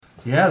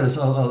Yeah, this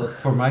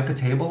Formica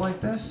table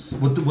like this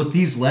with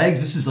these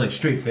legs. This is like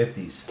straight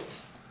 50s.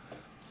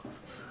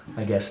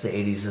 I guess the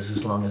 80s is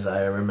as long as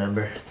I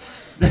remember.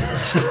 Wait,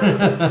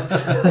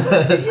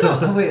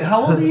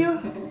 how old are you?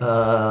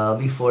 I'll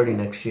be 40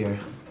 next year.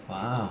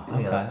 Wow.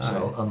 Okay. Yeah,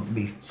 so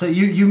right. So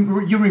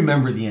you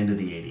remember the end of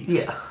the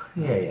 80s?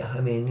 Yeah. I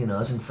mean, I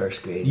was in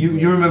first grade.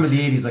 You remember the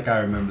 80s like I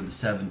remember the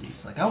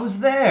 70s. Like I was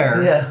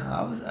there. Yeah.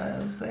 I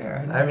was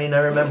there. I mean, I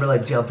remember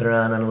like jumping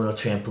around on a little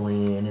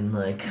trampoline and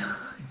like,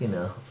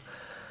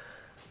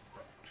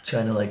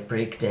 trying to like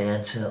break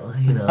dance, as a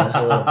little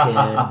kid,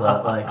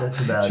 but like that's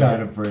about trying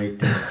it. to break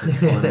dance. It's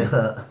funny.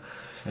 Yeah.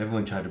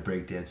 Everyone tried to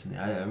break dance.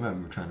 I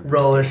remember trying to break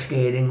roller dance.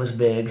 Skating was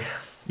big.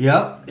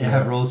 Yep.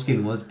 Yeah, roller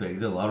skating was big.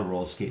 Did a lot of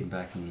roller skating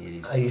back in the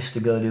 80s. I used to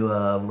go to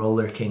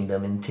Roller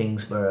Kingdom in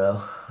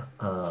Tingsboro.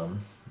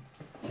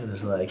 It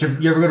was like...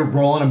 Did you ever go to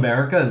Rollin'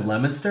 America in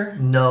Leominster?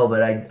 No,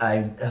 but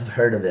I have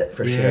heard of it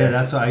for sure. Yeah,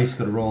 that's why I used to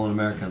go to Rollin'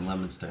 America in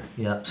Leominster.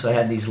 Yep, so I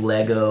had these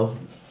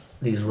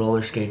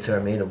roller skates that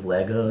are made of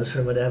Legos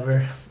or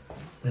whatever.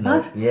 And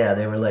What?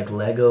 They were like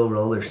Lego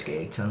roller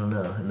skates. I don't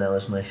know, and that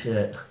was my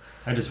shit.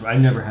 I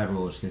never had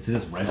roller skates. I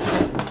just rented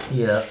them.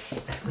 Yeah,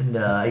 and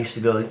I used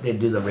to go. They'd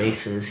do the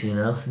races,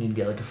 and you'd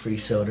get like a free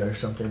soda or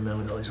something. And I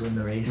would always win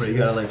the races. Where you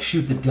gotta like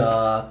shoot the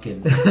duck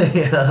and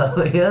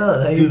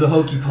yeah. do the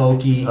hokey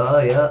pokey. Oh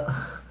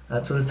yeah,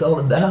 that's what it's all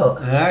about.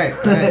 All right.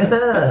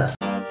 Yeah.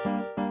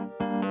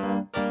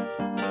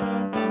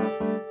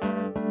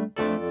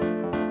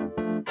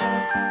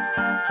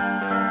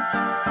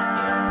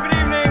 Good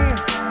evening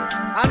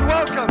and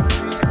welcome.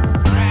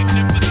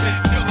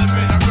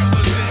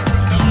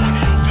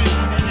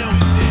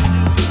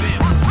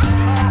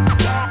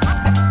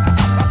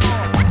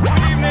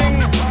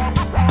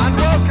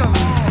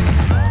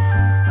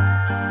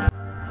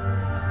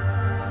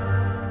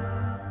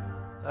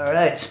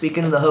 Alright,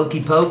 speaking of the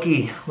hokey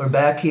pokey, we're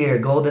back here,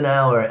 Golden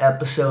Hour,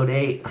 episode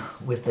 8,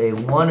 with a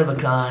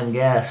one-of-a-kind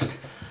guest,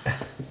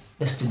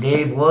 Mr.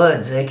 Dave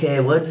Woods, aka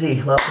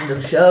Woodsy. Welcome to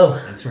the show.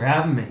 Thanks for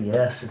having me.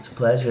 Yes, it's a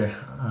pleasure.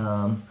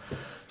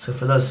 So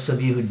for those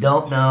of you who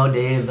don't know,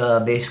 Dave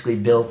basically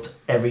built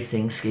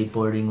everything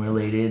skateboarding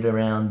related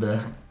around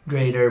the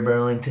greater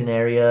Burlington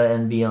area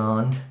and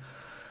beyond.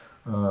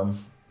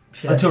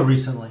 Until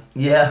recently.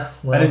 Yeah.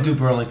 Well, I didn't do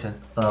Burlington.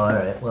 Oh,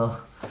 alright,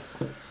 well...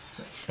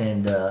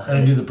 And I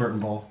didn't do the Burton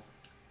Bowl.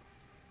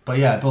 But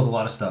yeah, I built a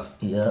lot of stuff.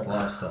 Yeah. A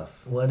lot of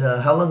stuff. What?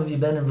 How long have you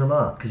been in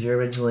Vermont? Because you're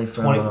originally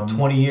from...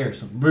 20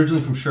 years.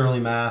 Originally from Shirley,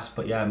 Mass.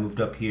 But yeah, I moved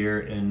up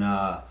here in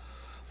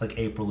like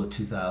April of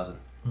 2000.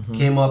 Mm-hmm.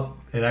 Came up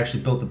and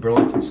actually built the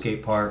Burlington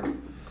skate park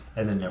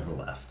and then never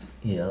left.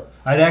 Yeah.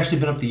 I'd actually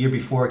been up the year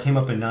before. I came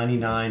up in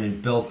 99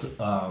 and built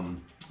the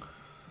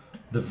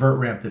vert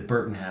ramp that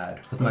Burton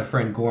had with my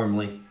friend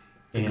Gormley.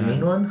 The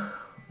green one?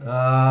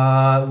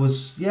 It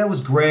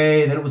was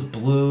gray, then it was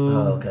blue.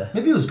 Oh, okay.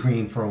 Maybe it was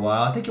green for a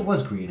while. I think it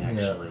was green,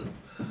 actually.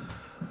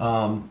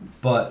 Yeah.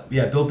 But,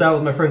 yeah, built that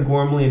with my friend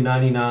Gormley in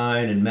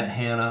 99 and met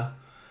Hannah.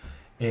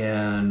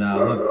 And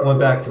went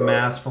back to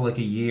Mass for like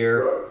a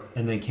year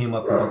and then came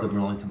up and built the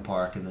Burlington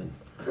Park and then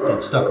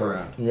stuck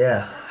around.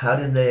 Yeah.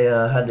 How'd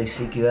they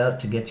seek you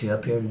out to get you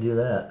up here to do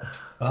that?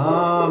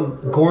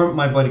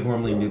 My buddy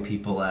Gormley knew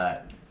people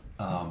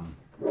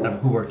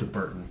who worked at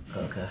Burton.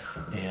 Okay.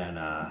 And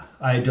I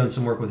had done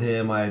some work with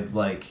him.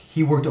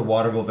 He worked at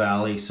Waterville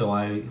Valley, so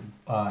I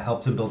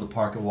helped him build a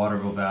park at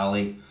Waterville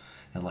Valley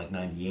in like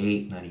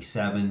 98,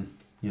 97,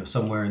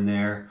 somewhere in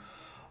there.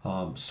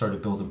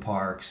 Started building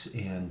parks,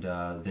 and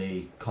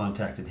they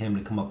contacted him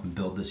to come up and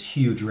build this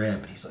huge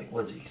ramp. And he's like,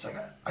 "Woodsy," he's like,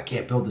 "I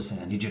can't build this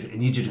thing. I need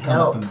you to come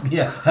help. up and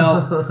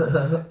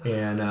help."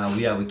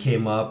 And we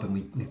came up and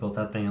we built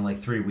that thing in like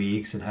 3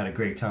 weeks and had a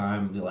great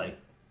time.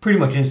 Pretty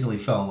much instantly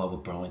fell in love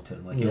with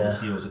Burlington.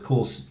 It was a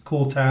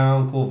cool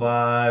town, cool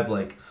vibe,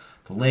 like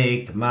the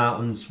lake, the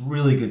mountains,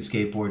 really good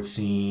skateboard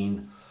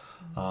scene.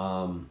 It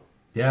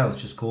was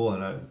just cool,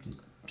 and I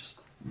just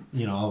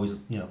always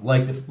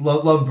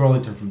loved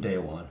Burlington from day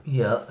one.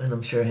 Yeah, and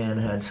I'm sure Hannah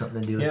had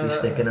something to do with you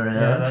sticking around.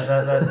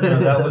 Yeah,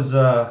 that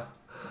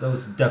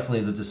was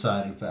definitely the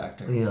deciding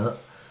factor. Yeah.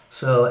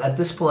 So at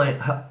this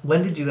point,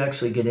 when did you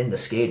actually get into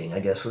skating? I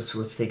guess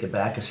let's take it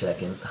back a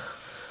second.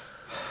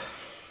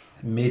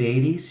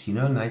 Mid-'80s,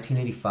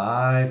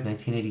 1985,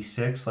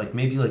 1986,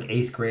 maybe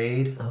 8th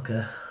grade.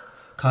 Okay.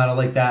 Kind of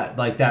like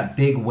that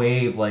big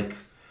wave,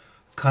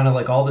 kind of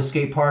like all the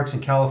skate parks in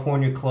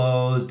California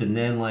closed, and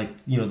then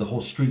the whole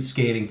street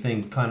skating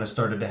thing kind of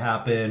started to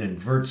happen, and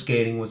vert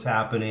skating was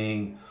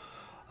happening.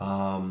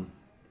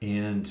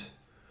 And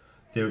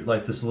there,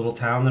 this little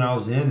town that I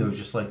was in, there was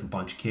just a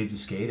bunch of kids who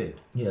skated.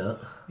 Yeah.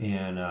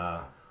 And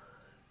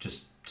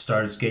just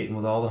started skating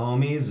with all the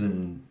homies,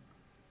 and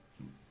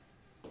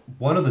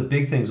one of the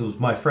big things was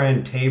my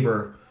friend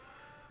Tabor,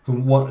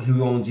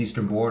 who owns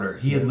Eastern Border.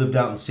 He had lived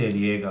out in San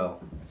Diego,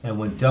 and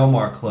when Del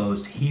Mar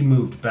closed, he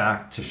moved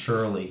back to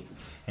Shirley,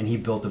 and he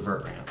built a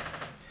vert ramp.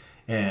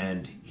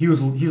 And he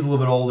was a little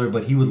bit older,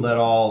 but he would let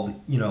all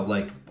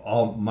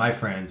my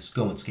friends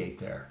go and skate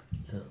there.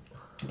 Yeah.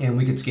 and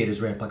we could skate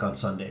his ramp like on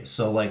Sundays.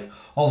 So like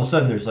all of a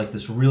sudden there's like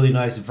this really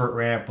nice vert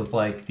ramp with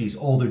like these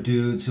older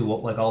dudes who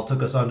like all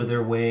took us under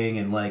their wing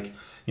and like,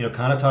 you know,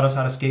 kind of taught us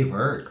how to skate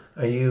vert.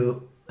 Are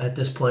you at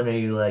this point? Are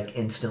you like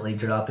instantly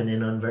dropping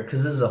in on vert?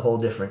 Because this is a whole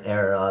different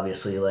era,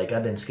 obviously. Like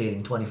I've been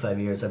skating 25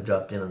 years. I've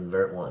dropped in on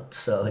vert once,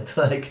 so it's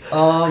like.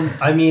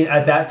 I mean,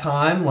 at that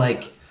time,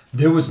 like.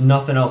 There was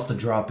nothing else to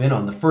drop in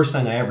on. The first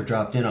thing I ever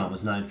dropped in on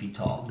was 9 feet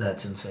tall.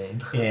 That's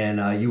insane.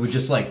 And you would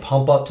just like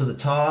pump up to the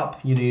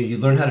top. You know, you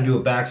learn how to do a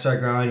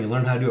backside grind. You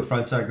learn how to do a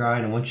frontside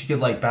grind. And once you get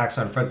like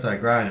backside and frontside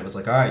grind, it was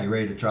like, all right, you're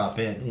ready to drop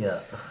in. Yeah.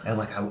 And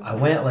like I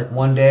went like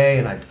one day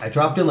and I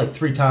dropped in like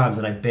 3 times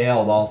and I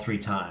bailed all 3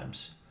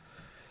 times.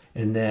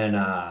 And then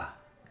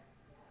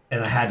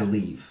and I had to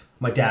leave.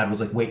 My dad was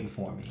like waiting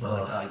for me. He was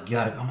like, "Oh, you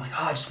gotta." I'm like,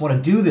 "Oh, I just want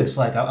to do this.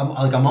 Like, I'm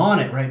on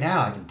it right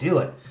now. I can do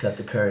it." Got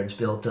the courage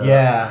built up.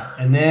 Yeah,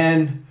 and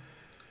then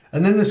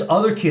this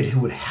other kid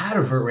who had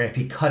a vert ramp,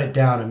 he cut it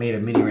down and made a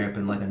mini ramp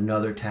in like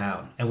another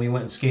town. And we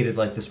went and skated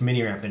like this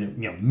mini ramp, and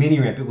mini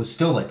ramp. It was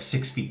still like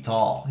 6 feet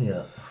tall.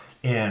 Yeah.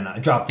 And I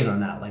dropped in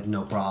on that like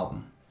no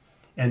problem.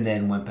 And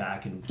then went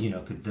back and,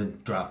 could then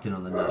dropped in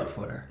on the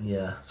 9-footer.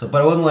 Yeah. So,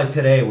 but it wasn't like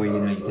today where,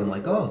 you can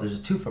like, oh, there's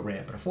a 2-foot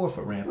ramp and a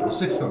 4-foot ramp and a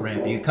 6-foot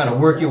ramp. You kind of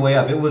work your way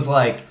up. It was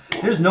like,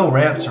 there's no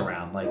ramps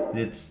around. Like,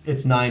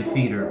 it's 9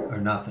 feet or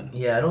nothing.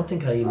 Yeah, I don't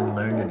think I even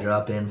learned to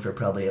drop in for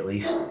probably at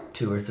least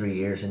 2 or 3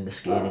 years into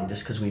skating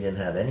just because we didn't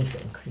have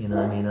anything. You know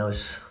what I mean?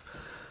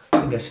 I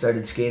think I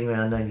started skating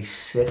around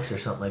 96 or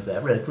something like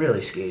that.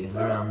 Really skating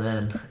around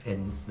then.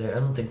 And I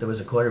don't think there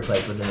was a quarter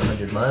pipe within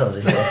 100 miles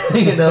of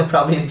here,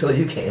 probably until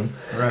you came.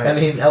 Right. I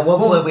mean, at one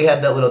point we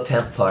had that little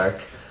temp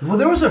park. Well,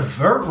 there was a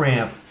vert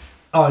ramp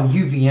on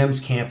UVM's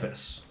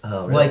campus.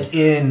 Oh, really? Like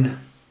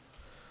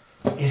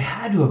it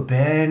had to have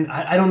been,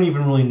 I don't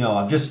even really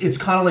know. It's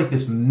kind of like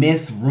this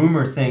myth,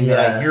 rumor thing that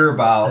I hear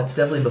about. That's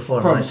definitely before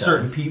my from time.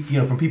 certain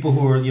people, from people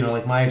who are,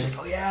 like my age, like,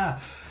 oh yeah,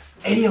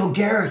 Eddie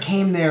O'Gara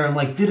came there and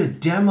like did a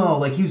demo.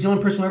 Like he was the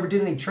only person who ever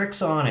did any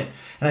tricks on it.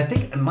 And I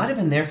think it might have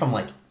been there from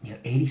like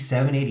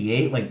 87,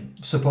 88. Like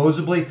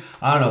supposedly,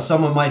 I don't know.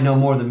 Someone might know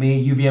more than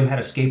me. UVM had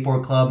a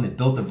skateboard club and they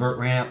built a vert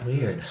ramp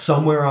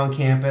somewhere on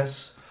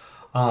campus.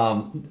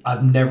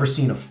 I've never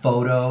seen a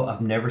photo.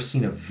 I've never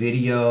seen a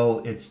video.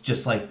 It's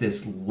just like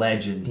this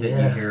legend that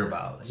you hear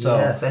about. So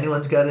if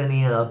anyone's got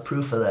any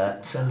proof of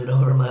that, send it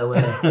over my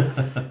way.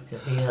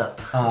 Hit me up.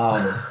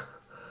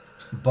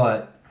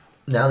 But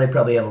now they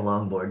probably have a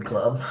longboard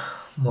club,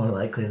 more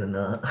likely than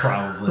not.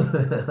 Probably.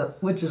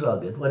 Which is all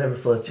good. Whatever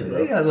floats your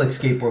boat. Yeah, like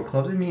skateboard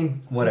clubs. I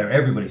mean, whatever.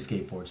 Everybody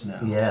skateboards now.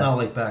 Yeah. It's not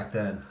like back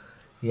then.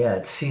 Yeah,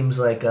 it seems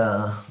like,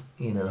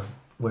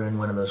 we're in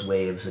one of those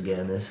waves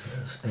again, as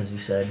you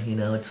said.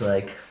 It's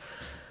like,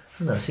 I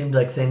don't know, it seems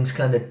like things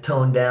kind of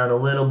toned down a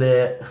little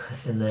bit,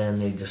 and then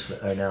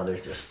now they're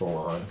just full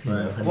on.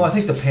 Right. Well, I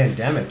think the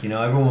pandemic,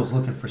 everyone was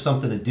looking for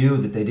something to do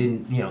that they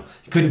didn't, you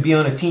couldn't be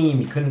on a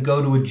team, you couldn't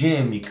go to a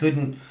gym, you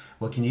can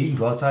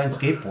go outside and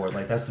skateboard.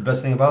 Like that's the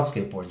best thing about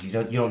skateboards. You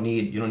don't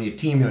need a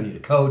team, you don't need a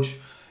coach,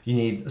 you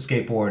need a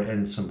skateboard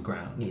and some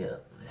ground. Yeah.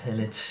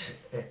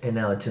 And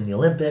now it's in the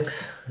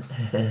Olympics.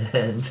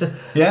 And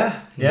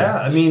yeah.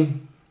 I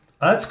mean,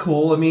 that's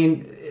cool. I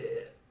mean,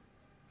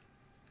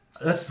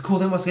 that's the cool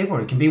thing about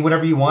skateboarding. It can be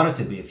whatever you want it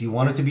to be. If you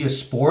want it to be a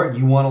sport and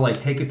you want to like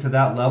take it to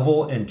that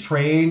level and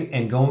train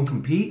and go and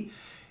compete,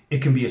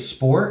 it can be a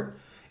sport.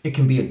 It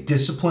can be a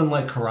discipline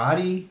like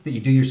karate that you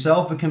do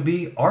yourself. It can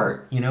be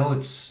art.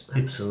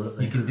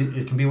 Absolutely.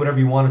 It can be whatever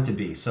you want it to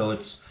be. So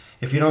it's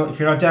if you're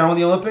not down with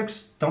the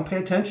Olympics, don't pay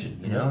attention.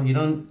 You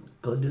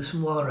don't go do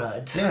some wall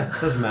rides. Yeah,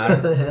 it doesn't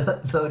matter. Yeah,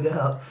 no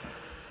doubt.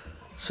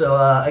 So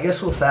I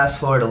guess we'll fast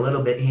forward a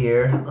little bit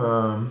here.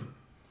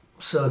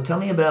 So tell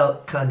me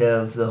about kind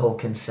of the whole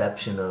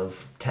conception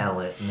of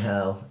talent and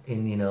how,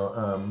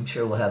 I'm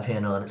sure we'll have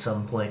Hannah on at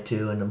some point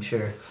too, and I'm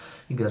sure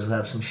you guys will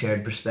have some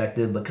shared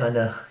perspective, but kind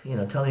of,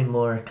 tell me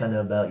more kind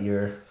of about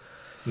your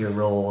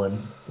role and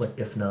what,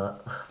 if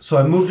not. So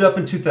I moved up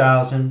in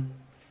 2000,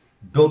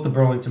 built the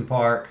Burlington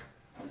Park,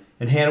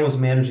 and Hannah was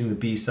managing the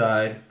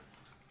B-side,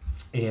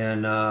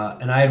 and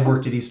I had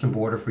worked at Eastern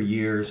Border for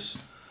years.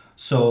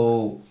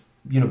 So,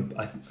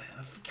 I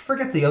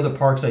forget the other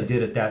parks I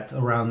did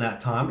around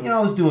that time. I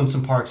was doing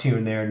some parks here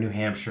and there, New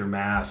Hampshire,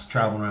 Mass,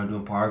 traveling around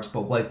doing parks.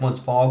 But like once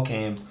fall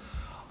came,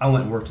 I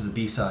went and worked at the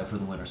B-side for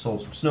the winter.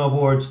 Sold some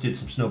snowboards, did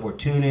some snowboard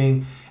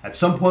tuning. At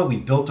some point, we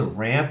built a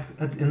ramp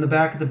in the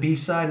back of the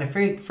B-side, and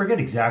I forget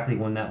exactly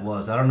when that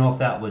was. I don't know if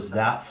that was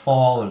that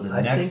fall or the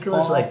next fall. I think it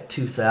was like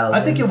 2000.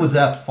 I think it was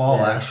that fall,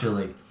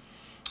 actually.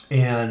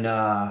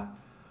 And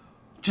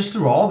just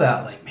through all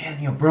that, like,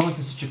 man,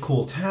 Burlington's such a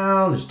cool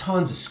town. There's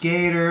tons of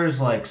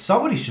skaters. Like,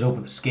 somebody should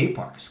open a skate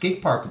park. A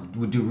skate park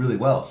would do really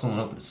well if someone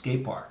opened a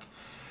skate park.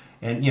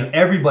 And,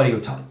 everybody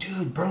would talk,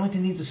 dude,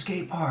 Burlington needs a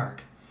skate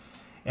park.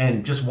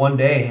 And just one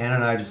day, Hannah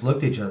and I just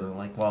looked at each other and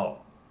like,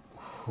 well,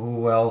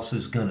 who else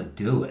is going to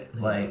do it?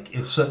 Like,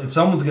 if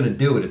someone's going to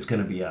do it, it's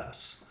going to be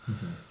us.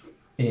 Mm-hmm.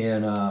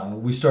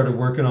 And we started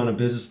working on a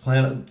business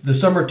plan. The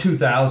summer of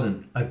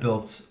 2000, I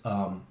built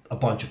a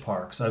bunch of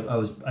parks.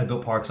 I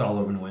built parks all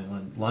over New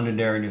England,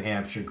 Londonderry, New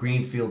Hampshire,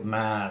 Greenfield,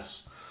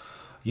 Mass.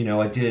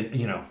 I did,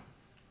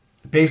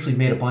 basically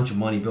made a bunch of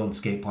money building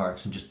skate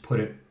parks and just put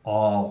it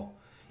all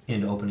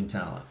into opening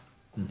talent.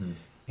 Mm-hmm.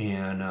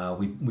 And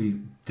we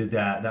did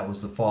that. That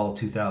was the fall of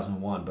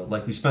 2001. But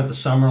we spent the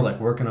summer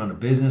working on a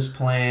business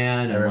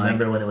plan. I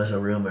remember when it was a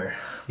rumor.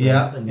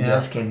 Yeah. When you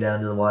guys came down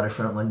to the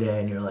waterfront one day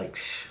and you're like,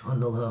 shh, on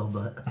the low,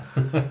 but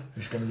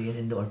there's going to be an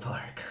indoor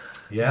park.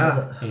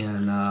 Yeah.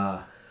 And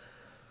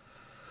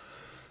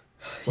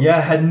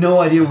had no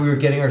idea what we were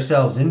getting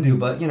ourselves into,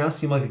 but it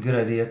seemed like a good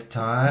idea at the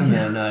time,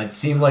 and it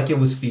seemed like it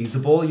was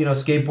feasible.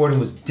 Skateboarding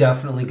was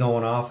definitely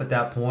going off at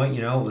that point.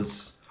 It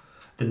was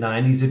the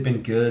 90s had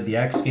been good. The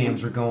X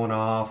Games were going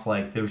off.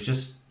 It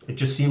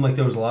just seemed like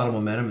there was a lot of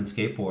momentum in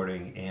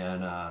skateboarding,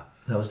 and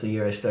that was the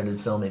year I started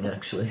filming,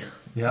 actually.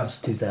 Yeah. It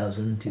was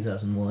 2000,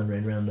 2001,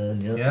 right around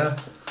then. Yep. Yeah.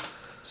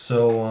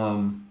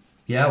 So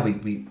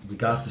we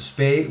got the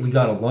space. We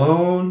got a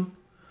loan.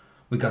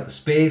 We got the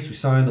space, we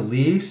signed a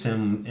lease,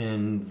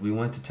 and we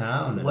went to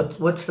town. And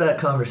what's that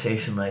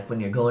conversation like when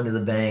you're going to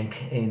the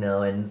bank, and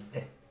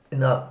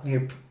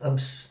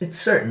it's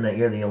certain that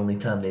you're the only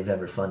time they've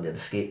ever funded a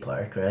skate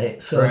park,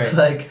 right? So right. It's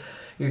like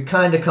you're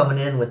kind of coming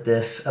in with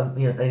this,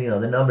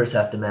 the numbers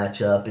have to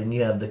match up, and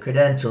you have the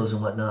credentials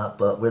and whatnot,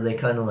 but were they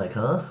kind of like,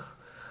 huh?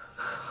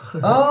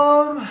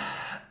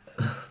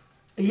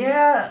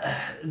 Yeah,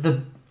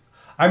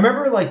 I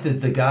remember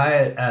the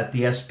guy at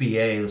the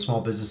SBA, the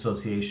Small Business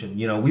Association,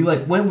 we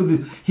went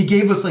with he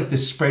gave us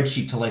this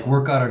spreadsheet to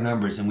work out our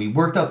numbers, and we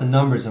worked out the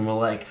numbers, and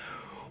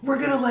we're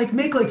gonna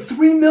make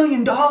 $3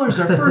 million our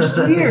first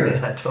year.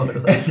 Yeah,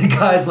 totally. And the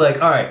guy's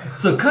all right,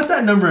 so cut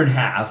that number in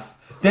half,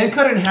 then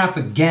cut it in half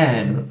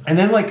again, and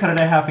then cut it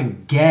in half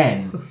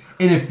again.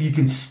 And if you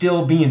can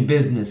still be in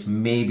business,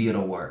 maybe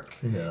it'll work.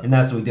 Yeah. And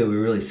that's what we did. We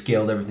really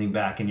scaled everything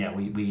back, and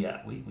we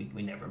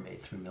never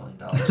made $3 million.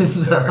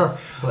 No.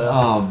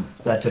 Well,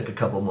 that took a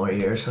couple more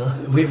years, huh?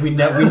 We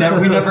never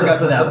got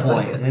to that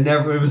point.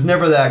 It was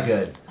never that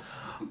good.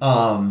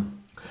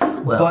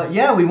 But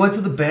yeah, we went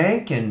to the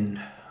bank, and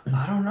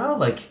I don't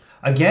know,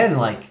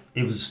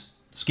 it was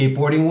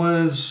skateboarding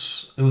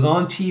was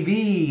on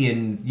TV,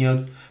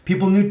 and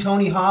people knew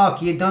Tony Hawk.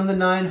 He had done the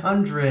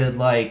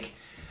 900,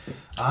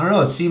 I don't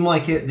know, it seemed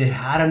like it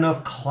had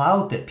enough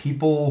clout that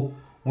people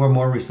were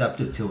more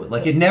receptive to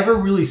it. It never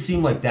really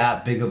seemed like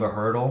that big of a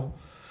hurdle.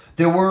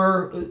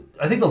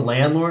 I think the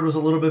landlord was a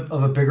little bit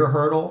of a bigger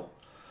hurdle.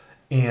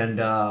 And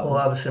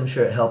obviously I'm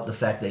sure it helped the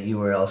fact that you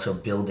were also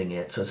building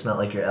it, so it's not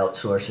like you're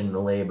outsourcing the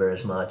labor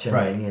as much.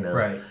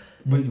 Right.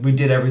 We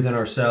did everything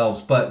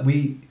ourselves, but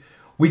we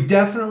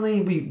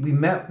definitely we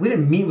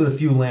didn't meet with a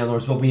few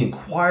landlords, but we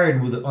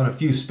inquired on a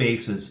few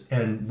spaces,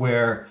 and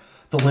where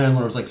the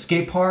landlord was like,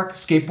 skate park,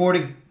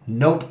 skateboarding,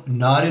 nope,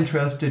 not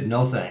interested,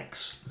 no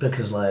thanks.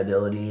 Because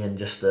liability and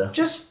just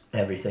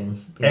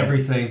everything. Yeah.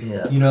 Everything.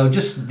 Yeah.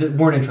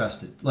 Weren't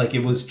interested.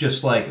 It was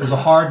just it was a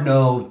hard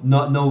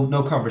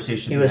no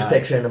conversation. He was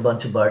picturing a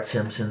bunch of Bart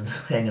Simpsons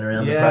hanging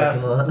around the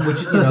parking lot.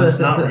 Which, it's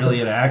not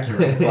really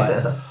inaccurate.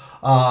 But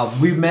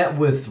we met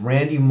with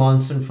Randy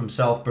Munson from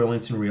South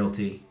Burlington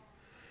Realty.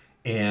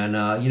 And,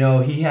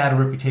 he had a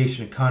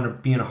reputation of kind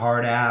of being a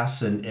hard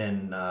ass,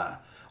 and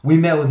we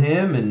met with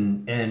him,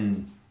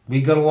 and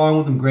we got along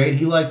with him great.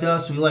 He liked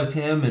us, we liked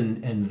him,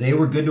 and they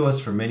were good to us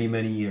for many,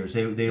 many years.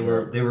 They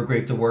were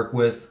great to work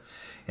with.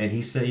 And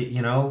he said,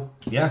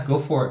 go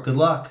for it. Good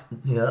luck.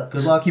 Yeah.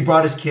 Good luck. He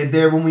brought his kid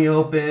there when we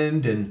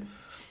opened, and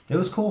it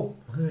was cool.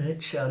 All right,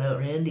 shout out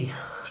Randy.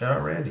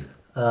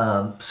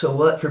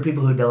 So for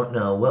people who don't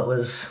know, what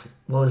was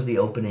the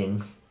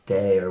opening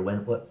day, or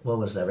what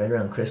was that? Right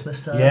around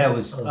Christmas time? Yeah, it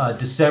was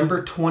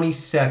December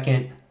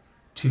 22nd.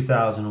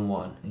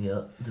 2001.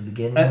 Yeah, the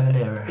beginning of an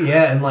era.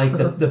 Yeah, and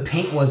the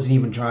paint wasn't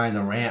even dry on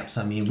the ramps.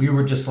 I mean, we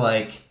were just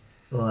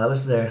Well, I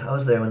was there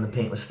when the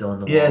paint was still in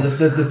the walls. Yeah,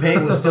 the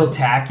paint was still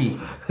tacky,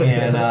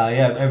 and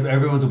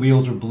everyone's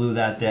wheels were blue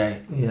that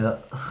day. Yeah,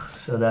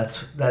 so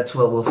that's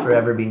what will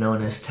forever be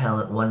known as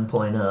Talent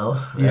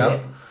 1.0. Right? Yeah.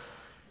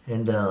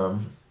 And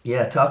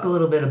talk a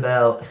little bit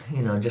about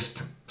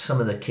just some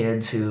of the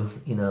kids who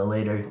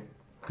later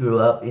grew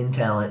up in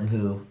talent and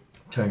who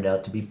turned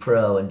out to be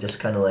pro, and just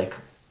kind of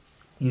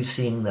you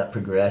seeing that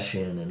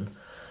progression. And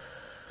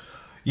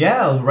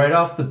right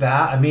off the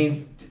bat, I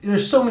mean,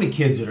 there's so many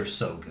kids that are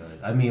so good.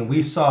 I mean,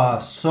 we saw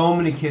so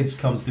many kids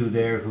come through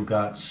there who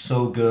got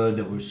so good,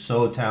 that were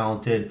so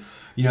talented.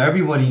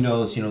 Everybody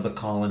knows, the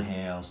Colin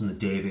Hales and the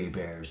Dave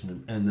Abears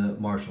and the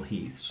Marshall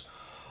Heaths.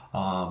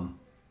 And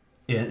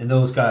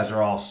those guys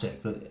are all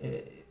sick. But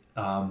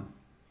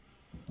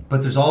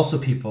there's also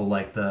people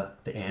like the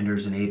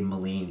Anders and Aiden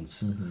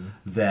Molines, mm-hmm.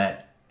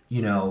 that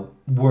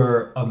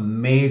were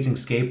amazing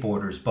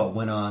skateboarders, but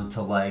went on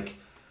to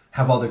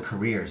have other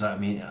careers. I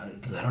mean, I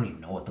don't even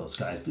know what those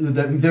guys do.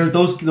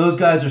 Those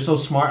guys are so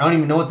smart. I don't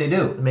even know what they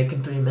do. They're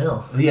making $3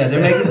 million. Yeah,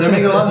 they're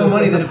making a lot more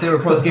money than if they were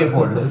pro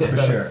skateboarders. That's for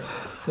sure.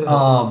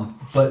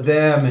 But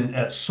them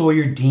and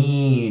Sawyer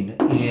Dean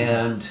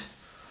and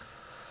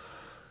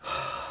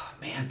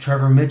man,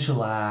 Trevor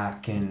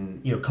Michalak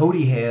and,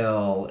 Cody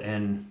Hale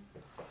and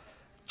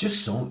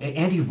just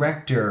Andy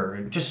Rector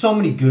and just so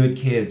many good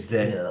kids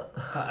that,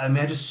 I mean,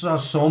 I just saw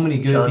so many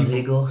good Sean people.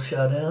 Ziegel,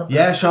 shout out.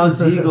 Yeah, Sean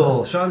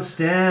Ziegel, Sean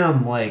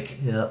Stem,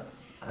 Yeah.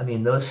 I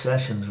mean, those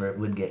sessions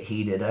would get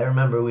heated. I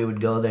remember we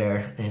would go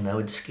there and I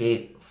would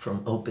skate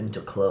from open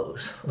to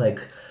close.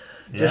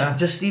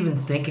 Just even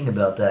thinking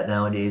about that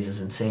nowadays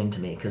is insane to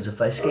me. Because if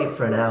I skate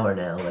for an hour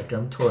now,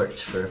 I'm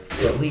torched for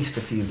at least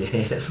a few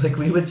days.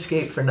 We would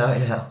skate for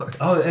 9 hours.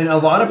 Oh, and a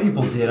lot of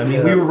people did. I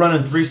mean, we were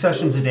running 3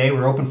 sessions a day. We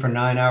were open for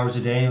 9 hours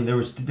a day, and there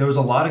was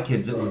a lot of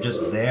kids that were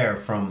just there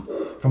from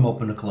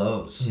open to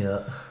close.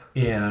 Yeah.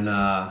 And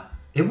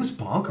it was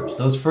bonkers.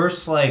 Those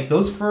first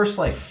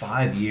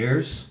 5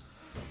 years.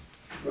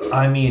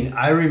 I mean,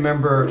 I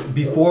remember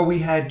before we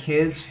had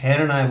kids,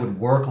 Hannah and I would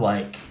work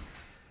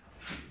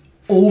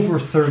over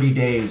 30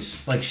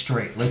 days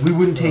straight. We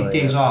wouldn't take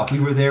days off. We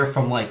were there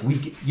from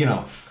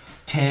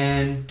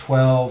 10,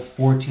 12,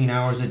 14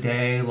 hours a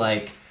day,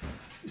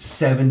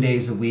 7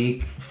 days a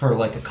week for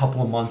a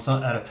couple of months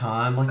at a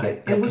time.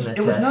 It was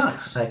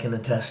nuts. I can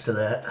attest to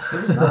that.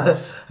 It was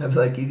nuts. I'm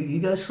like, you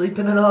guys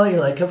sleeping at all?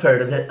 You're like, I've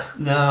heard of it.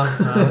 No,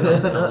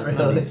 not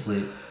really. I need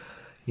sleep.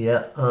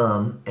 Yeah.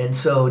 And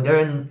so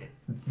during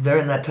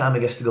that time, I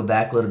guess to go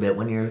back a little bit,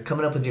 when you're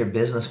coming up with your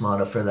business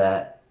model for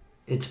that,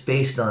 it's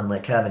based on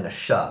having a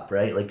shop,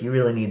 right? You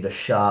really need the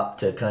shop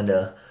to kind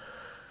of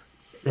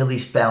at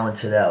least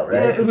balance it out,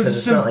 right? Yeah, it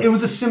was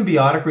a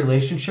symbiotic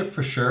relationship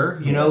for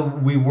sure.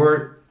 We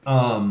weren't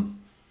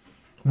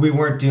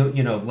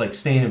doing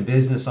staying in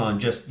business on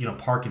just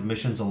park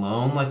admissions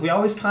alone. We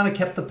always kind of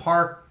kept the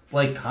park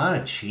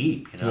kind of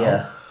cheap.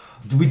 Yeah.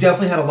 We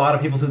definitely had a lot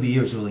of people through the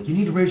years who were like, you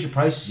need to raise your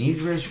prices. You need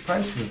to raise your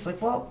prices.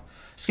 It's well,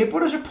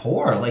 skateboarders are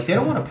poor. They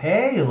don't want to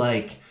pay.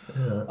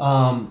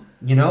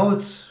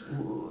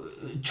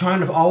 It's trying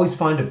to always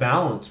find a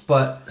balance,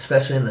 but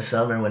especially in the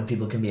summer when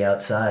people can be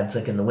outside. It's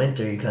in the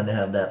winter you kind of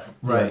have that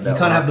right. You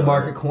kind of have the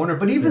market corner,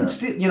 but even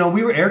still,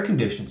 we were air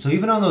conditioned, so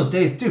even on those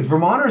days, dude,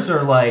 Vermonters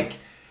are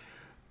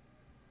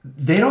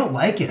they don't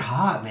like it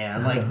hot,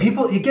 man.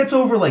 People, it gets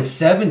over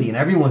 70, and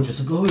everyone's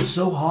just oh, it's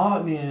so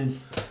hot, man.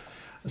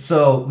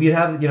 So we'd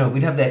have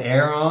that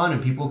air on,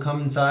 and people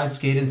come inside,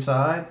 skate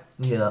inside.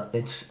 Yeah,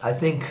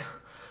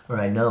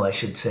 I know I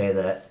should say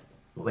that.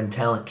 When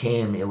talent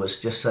came, it was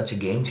just such a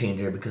game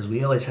changer because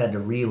we always had to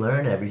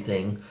relearn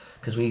everything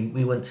because we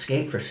wouldn't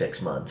skate for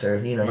 6 months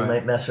or you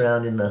might mess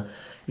around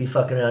be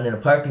fucking around in a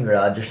parking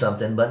garage or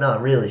something, but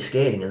not really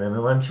skating. And then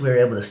once we were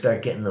able to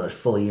start getting those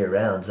full year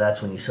rounds,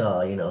 that's when you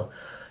saw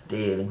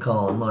Dave and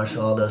Colin,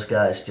 Marshall, all those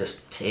guys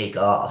just take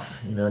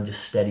off.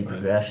 Just steady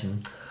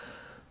progression.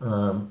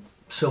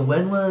 So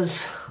when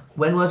was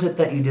it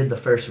that you did the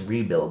first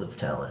rebuild of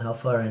talent? How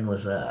far in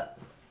was that?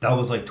 That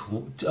was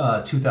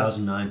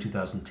 2009,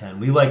 2010.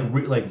 We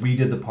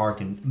redid the park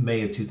in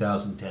May of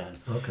 2010.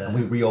 Okay. And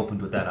we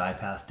reopened with that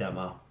iPath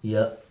demo.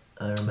 Yep,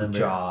 I remember. With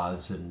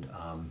Jaws and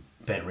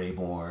Ben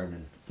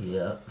Rayborn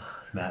and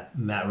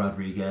Matt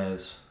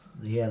Rodriguez.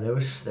 Yeah, there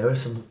was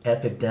some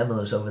epic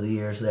demos over the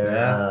years there.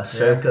 Yeah,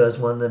 Circa is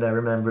one that I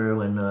remember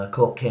when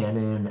Colt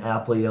Cannon,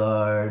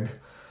 Appleyard.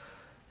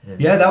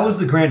 That was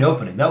the grand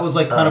opening. That was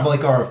kind of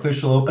our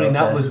official opening. Okay.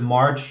 That was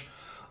March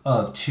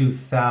of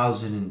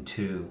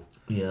 2002.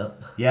 Yeah.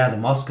 Yeah, the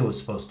Muska was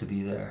supposed to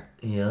be there.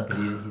 Yeah. But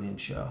he didn't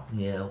show.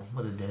 Yeah,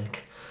 what a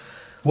dick.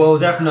 Well, it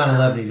was after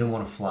 9/11. He didn't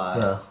want to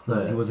fly.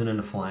 Right. He wasn't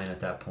into flying at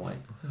that point.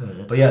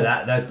 Right. But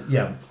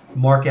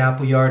Mark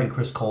Appleyard and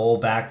Chris Cole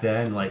back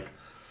then,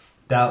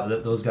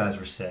 those guys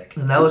were sick.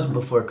 And that was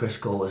before Chris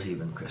Cole was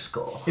even Chris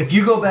Cole. If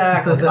you go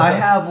back, I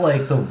have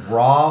the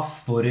raw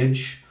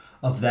footage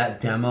of that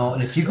demo,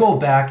 and if you go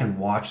back and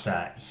watch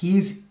that,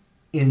 he's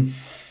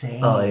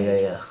insane. Oh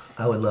yeah.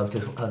 I'd love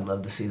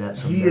to see that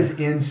someday. He is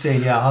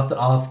insane. Yeah,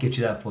 I'll have to get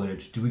you that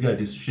footage.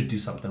 Should do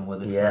something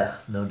with it. Yeah,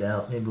 no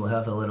doubt. Maybe we'll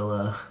have a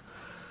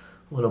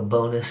little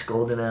bonus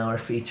golden hour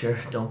feature.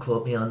 Don't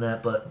quote me on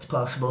that, but it's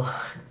possible.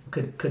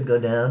 Could go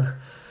down.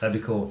 That'd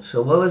be cool.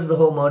 So what was the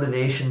whole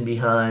motivation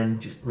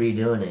behind just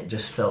redoing it?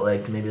 Just felt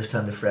like maybe it was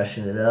time to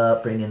freshen it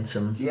up, bring in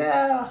some...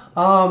 Yeah.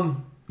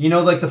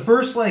 The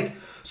first,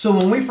 so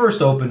when we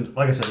first opened,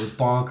 like I said, it was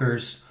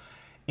bonkers.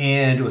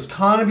 And it was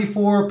kind of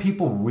before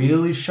people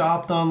really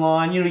shopped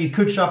online. You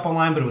could shop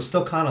online, but it was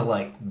still kind of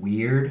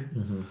weird.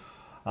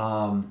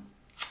 Mm-hmm.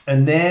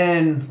 And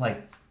then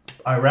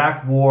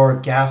Iraq war,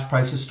 gas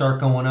prices start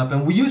going up.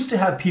 And we used to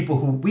have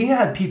we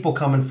had people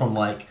coming from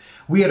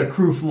we had a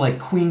crew from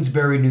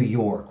Queensbury, New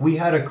York. We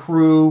had a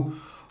crew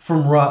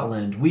from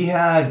Rutland. We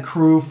had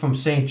crew from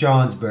St.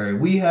 Johnsbury.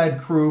 We had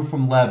crew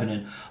from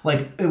Lebanon.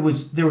 There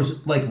was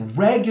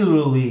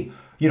regularly,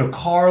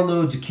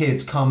 carloads of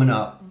kids coming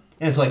up.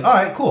 And it's all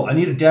right, cool. I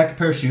need a deck, a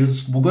pair of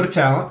shoes. We'll go to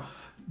Talent,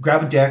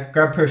 grab a deck,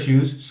 grab a pair of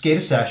shoes, skate a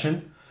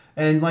session,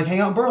 and hang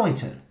out in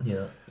Burlington.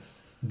 Yeah.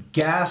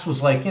 Gas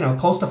was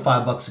close to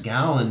 $5 a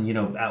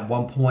gallon, at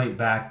one point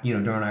back,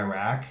 during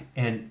Iraq.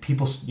 And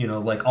people,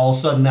 all of a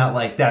sudden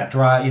that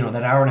drive,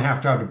 that hour and a half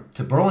drive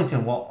to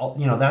Burlington, well,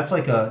 that's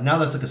now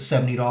that's a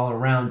 $70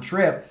 round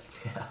trip.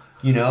 Yeah.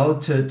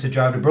 to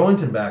drive to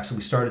Burlington back. So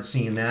we started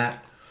seeing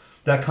that.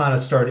 That kind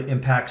of started to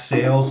impact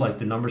sales. Like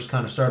the numbers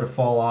kind of started to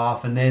fall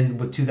off. And then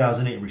with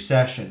 2008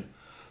 recession,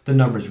 the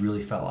numbers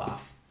really fell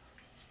off.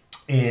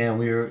 And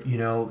we were,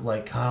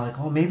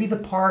 oh, maybe the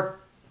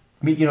park,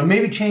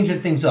 maybe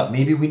changing things up.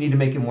 Maybe we need to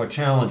make it more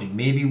challenging.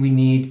 Maybe we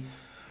need,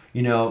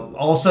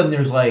 all of a sudden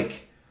there's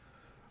like,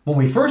 when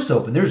we first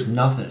opened, there's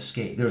nothing to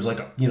skate. There's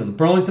like, the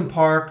Burlington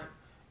Park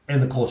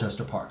and the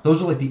Colchester Park.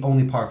 Those are like the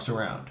only parks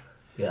around.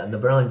 Yeah, in the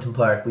Burlington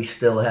Park, we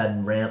still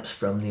had ramps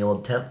from the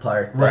old Tent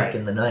Park back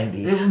in the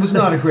 90s. It was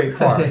not a great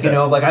park.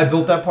 Like I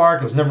built that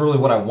park. It was never really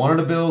what I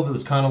wanted to build. It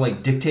was kind of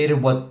like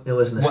dictated what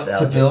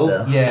to build.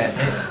 Though. Yeah.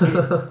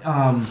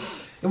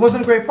 It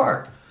wasn't a great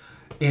park.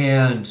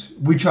 And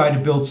we tried to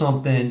build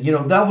something,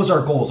 that was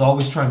our goal, is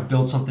always try and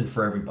build something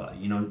for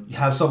everybody.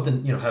 Have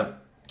something,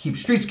 keep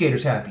street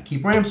skaters happy,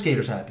 keep ramp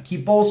skaters happy,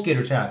 keep bowl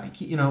skaters happy,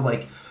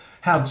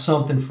 have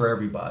something for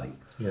everybody.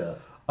 Yeah.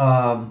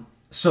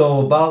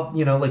 So about,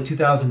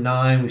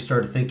 2009, we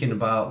started thinking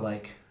about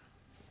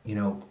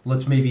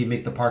let's maybe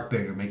make the park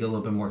bigger, make it a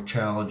little bit more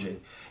challenging.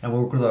 And we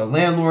worked with our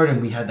landlord,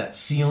 and we had that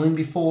ceiling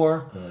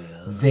before. Oh,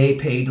 yeah. They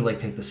paid to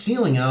take the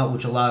ceiling out,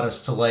 which allowed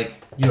us to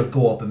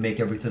go up and make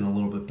everything a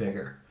little bit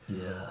bigger.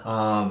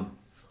 Yeah.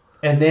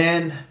 And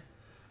then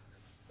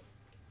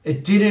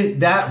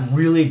that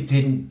really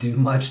didn't do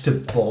much to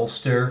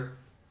bolster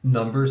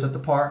numbers at the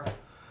park.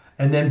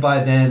 And then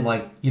by then,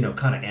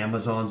 kind of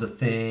Amazon's a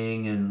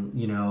thing,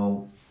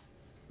 and,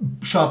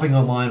 shopping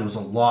online was a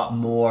lot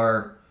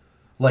more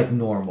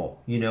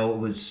normal. It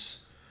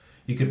was,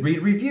 you could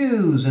read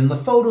reviews and the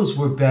photos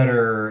were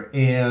better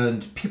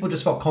and people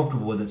just felt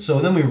comfortable with it. So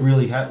then we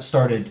really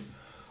started,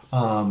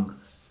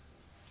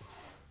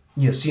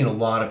 seeing a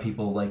lot of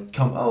people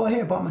come, oh,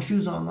 hey, I bought my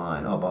shoes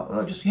online.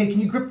 Hey, can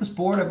you grip this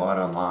board I bought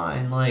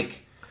online?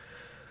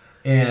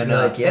 And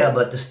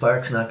but this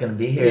park's not going to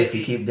be here if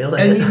you keep doing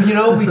it.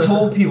 And we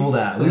told people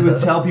that. We would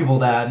tell people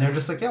that, and they're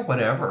just yeah,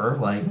 whatever.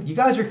 You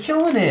guys are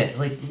killing it.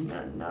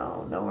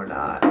 No, we're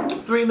not.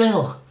 $3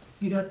 million.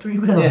 You got $3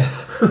 million.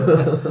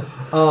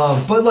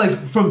 Yeah. But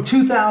from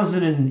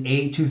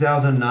 2008,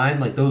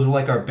 2009, those were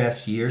our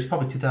best years.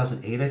 Probably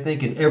 2008, I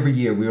think. And every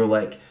year we were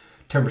 10%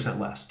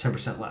 less,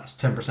 10% less,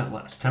 10%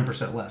 less,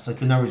 10% less.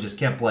 The numbers just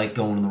kept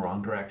going in the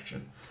wrong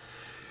direction.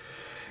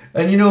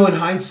 And in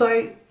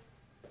hindsight,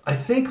 I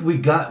think we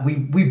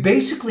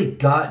basically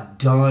got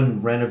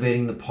done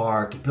renovating the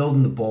park,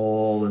 building the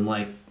bowl, and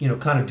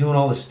kind of doing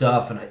all this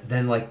stuff. And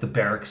then the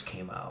barracks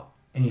came out,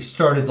 and you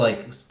started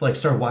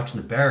started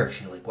watching the barracks.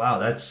 And you're wow,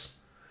 that's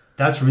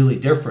really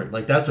different.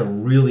 That's a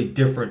really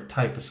different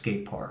type of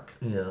skate park.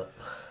 Yeah.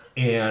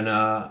 And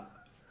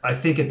I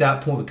think at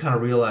that point we kind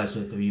of realized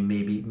we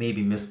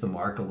maybe missed the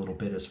mark a little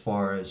bit as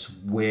far as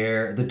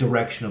where the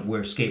direction of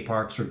where skate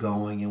parks are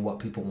going and what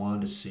people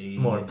wanted to see.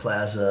 More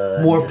plaza,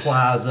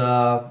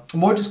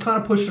 more just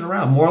kind of pushing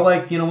around. More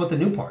what the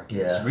new park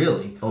is,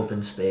 really.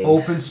 Open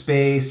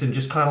space, and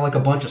just kind of a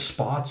bunch of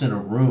spots in a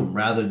room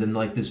rather than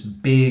this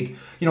big.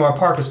 Our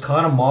park is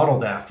kind of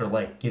modeled after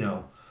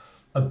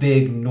a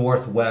big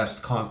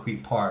Northwest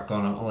concrete park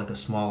on a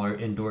smaller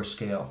indoor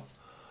scale.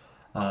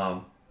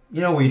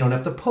 Where you don't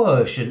have to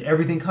push and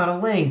everything kind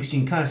of links.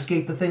 You can kind of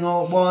skate the thing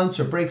all at once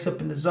or breaks up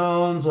into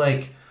zones.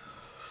 It's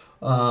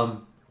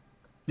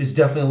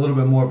definitely a little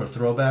bit more of a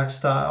throwback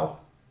style,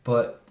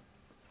 but.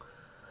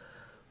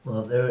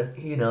 Well,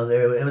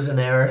 it was an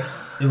error.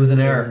 It was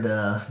an error. And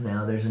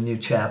now there's a new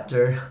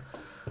chapter.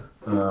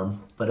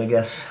 But I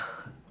guess,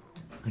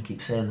 I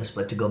keep saying this,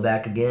 but to go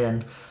back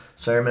again.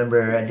 So I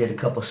remember I did a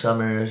couple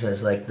summers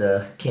as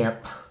the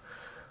camp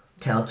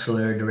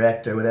counselor,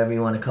 director, whatever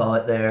you want to call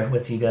it there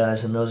with you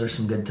guys, and those are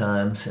some good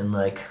times. And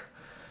that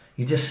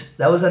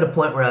was at a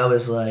point where I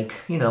was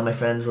my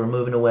friends were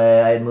moving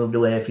away, I had moved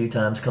away a few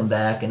times, come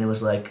back, and it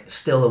was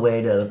still a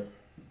way to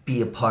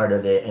be a part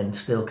of it, and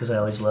still, because I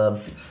always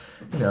loved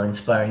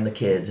inspiring the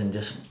kids and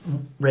just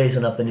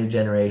raising up a new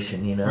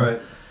generation,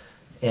 Right.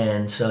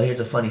 And so here's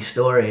a funny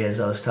story. As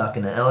I was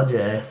talking to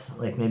LJ,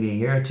 maybe a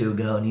year or two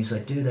ago, and he's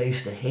like, "Dude, I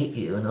used to hate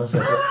you." And I was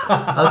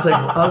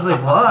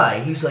like,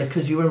 "Why?" He's like,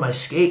 "'Cause you were my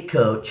skate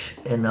coach."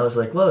 And I was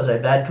like, "Well, was I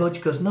a bad coach?"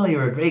 He goes, "No, you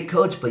were a great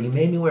coach, but you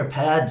made me wear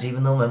pads,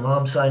 even though my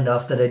mom signed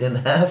off that I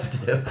didn't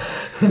have to."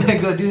 And I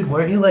go, "Dude,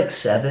 weren't you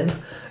 7?"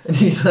 And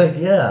he's like,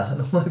 "Yeah."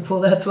 And I'm like, "Well,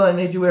 that's why I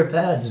made you wear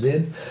pads,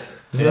 dude."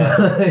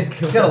 Yeah.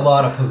 You got a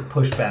lot of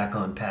pushback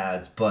on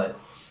pads, but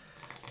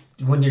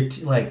when you're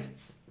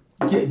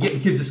getting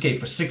kids to skate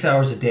for 6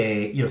 hours a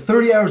day,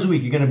 30 hours a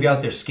week, you're going to be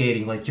out there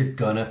skating, you're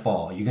going to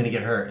fall. You're going to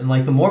get hurt. And,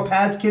 the more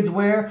pads kids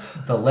wear,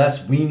 the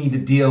less we need to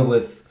deal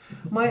with,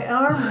 my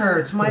arm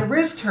hurts, my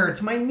wrist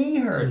hurts, my knee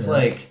hurts. Yeah.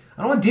 I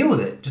don't want to deal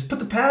with it. Just put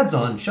the pads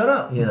on. Shut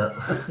up. Yeah.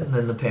 And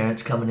then the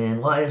parents coming in,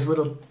 why is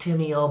little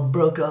Timmy all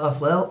broke off?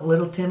 Well,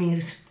 little Timmy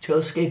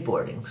chose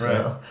skateboarding. So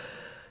right.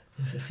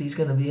 If he's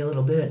going to be a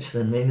little bitch,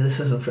 then maybe this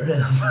isn't for him.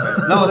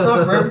 No, it's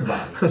not for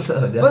everybody.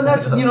 No, but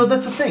that's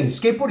the thing.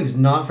 Skateboarding is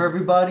not for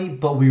everybody,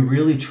 but we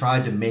really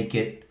tried to make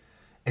it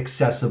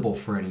accessible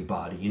for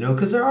anybody, you know,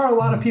 because there are a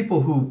lot of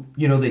people who,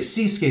 you know, they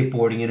see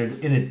skateboarding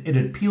and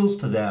it appeals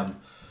to them.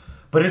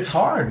 But it's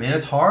hard, man.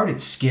 It's hard.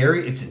 It's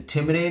scary. It's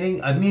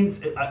intimidating. I mean,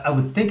 I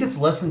would think it's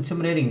less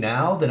intimidating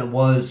now than it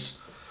was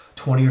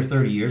 20 or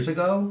 30 years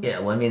ago. Yeah,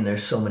 well, I mean,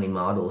 there's so many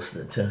models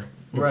that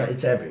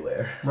it's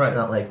everywhere. Right. It's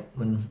not like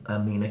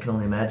I can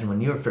only imagine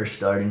when you were first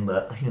starting,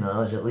 but, you know, I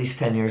was at least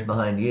 10 years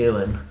behind you,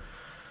 and,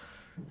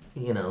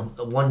 you know,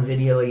 one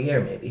video a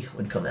year maybe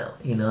would come out.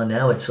 You know,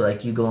 now it's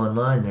like you go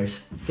online, there's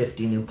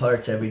 50 new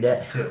parts every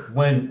day.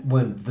 When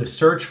the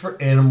Search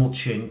for Animal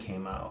Chin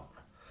came out,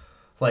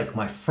 like,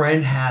 my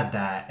friend had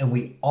that, and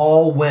we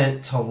all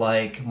went to,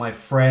 like, my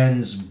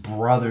friend's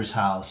brother's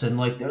house, and,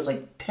 like, there was,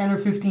 like, 10 or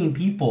 15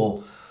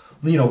 people,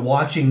 you know,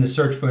 watching the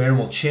Search for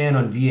Animal Chin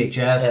on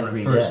VHS when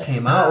it first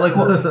came out. Like,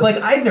 like,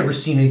 I'd never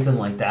seen anything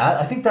like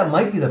that. I think that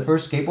might be the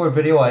first skateboard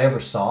video I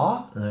ever saw.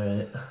 All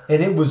right.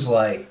 And it was,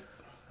 like...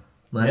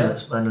 Mine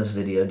was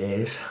video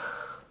days,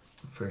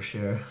 for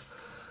sure.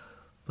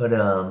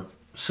 But,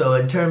 so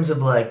in terms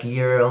of, like,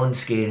 your own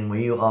skating, were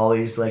you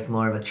always, like,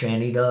 more of a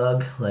tranny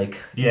dog? Like,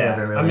 yeah,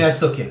 really... I mean, I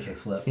still can't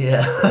kickflip.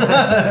 Yeah.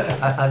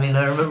 I mean,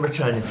 I remember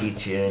trying to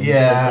teach you.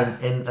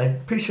 And I'm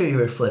pretty sure you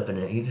were flipping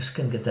it. You just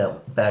couldn't get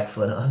that back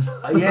foot on.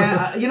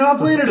 Yeah, you know,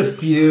 I've landed a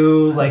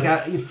few. Like,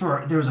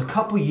 there was a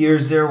couple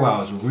years there where I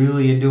was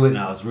really into it, and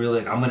I was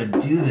really like, I'm going to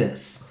do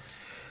this.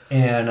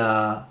 And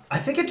I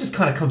think it just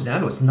kind of comes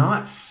down to it's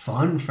not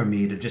fun for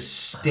me to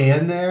just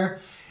stand there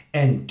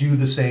and do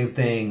the same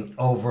thing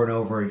over and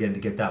over again to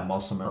get that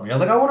muscle memory.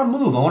 Like, I want to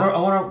move. I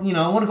want to, you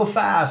know, I want to go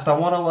fast. I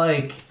want to,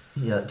 like...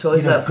 Yeah, it's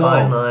always that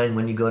fine line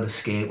when you go to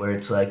skate where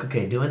it's like,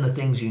 okay, doing the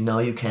things you know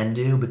you can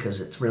do because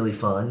it's really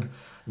fun,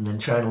 and then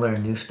trying to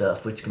learn new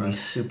stuff, which can be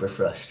super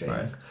frustrating.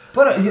 Right.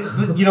 But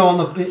you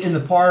know, in the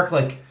park,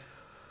 like,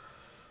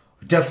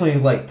 definitely,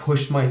 like,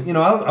 pushed my... You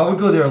know, I would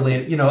go there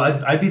late. You know,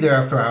 I'd be there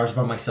after hours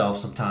by myself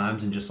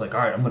sometimes and just like, all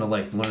right, I'm going to,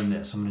 like, learn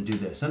this. I'm going to do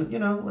this. And, you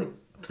know, like...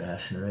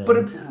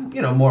 But,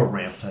 you know, more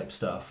ramp type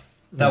stuff.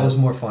 That was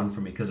more fun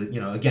for me because,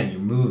 you know, again,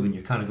 you're moving,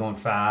 you're kind of going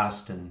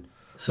fast. And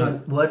so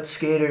what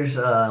skaters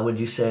would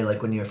you say,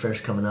 like, when you were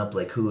first coming up,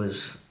 like, who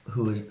was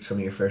some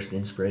of your first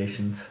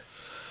inspirations?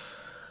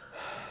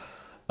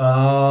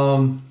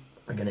 I'm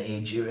going to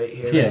age you right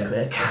here real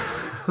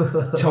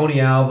quick. Tony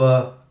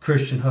Alva,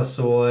 Christian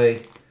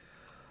Hosoi.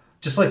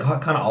 Just, like,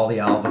 kind of all the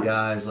Alva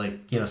guys,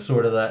 like, you know,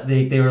 sort of that.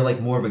 They were,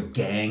 like, more of a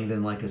gang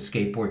than, like, a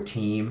skateboard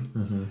team.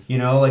 Mm-hmm. You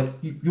know, like,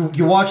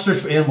 you watch Search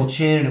for Animal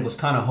Chin, and it was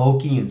kind of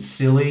hokey and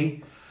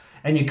silly.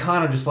 And you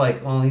kind of just,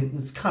 like, well,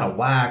 it's kind of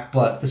whack,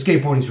 but the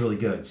skateboarding's really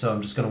good, so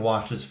I'm just going to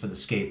watch this for the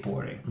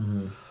skateboarding.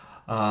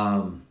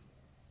 Mm-hmm.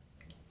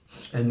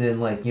 And then,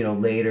 like, you know,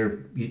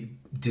 later,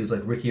 dudes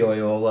like Ricky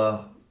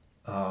Oyola,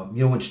 you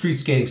know, when street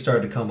skating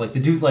started to come, like,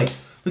 the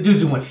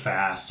dudes who went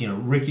fast, you know,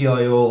 Ricky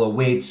Oyola,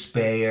 Wade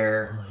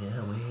Speyer. Oh,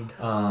 yeah, Wade.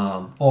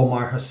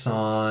 Omar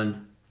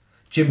Hassan.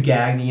 Jim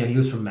Gagne, you know, he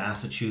was from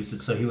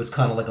Massachusetts, so he was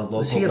kind of like a local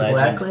legend. Was he a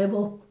Black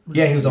Label?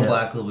 Yeah, he was on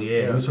Black Label,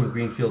 yeah. He was from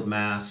Greenfield,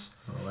 Mass.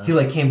 Oh, wow. He,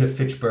 like, came to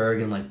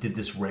Fitchburg and, like, did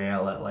this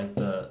rail at, like,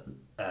 the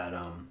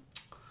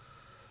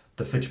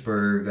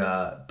Fitchburg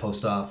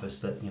post office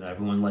that, you know,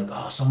 everyone, like,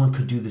 oh, someone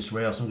could do this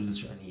rail,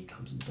 and he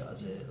comes and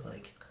does it,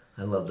 like...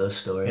 I love those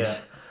stories. Yeah.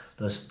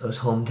 Those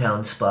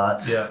hometown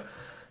spots. Yeah.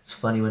 It's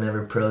funny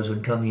whenever pros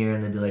would come here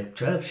and they'd be like,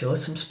 Trev, show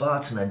us some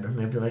spots. And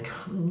they'd be like,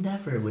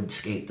 never would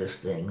skate this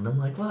thing. And I'm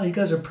like, wow, you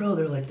guys are pro.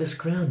 They're like, this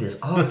ground is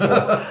awful.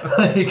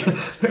 Like,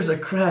 there's a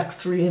crack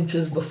 3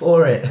 inches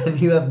before it and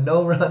you have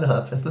no run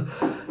up. And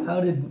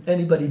how did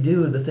anybody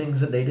do the things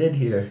that they did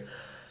here?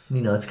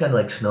 You know, it's kind of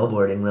like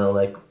snowboarding though.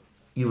 Like,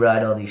 you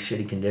ride all these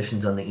shitty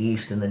conditions on the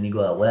east and then you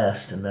go out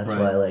west. And that's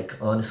why, like,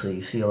 honestly,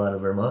 you see a lot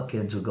of Vermont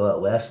kids who go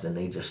out west and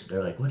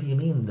they're like, what do you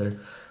mean?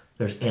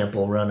 There's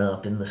ample run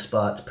up and the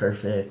spot's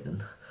perfect,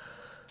 and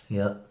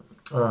yeah.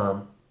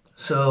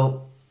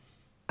 So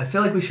I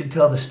feel like we should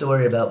tell the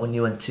story about when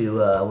you went to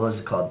what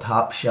was it called,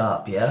 Top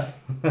Shop, yeah?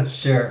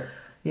 Sure.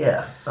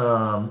 Yeah.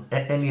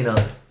 And you know,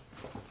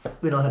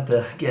 we don't have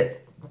to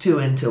get too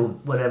into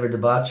whatever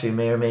debauchery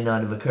may or may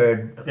not have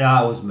occurred.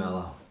 Yeah, I was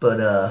mellow. But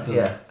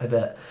yeah, I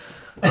bet.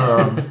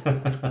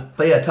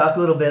 But yeah, talk a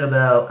little bit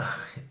about,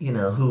 you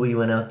know, who we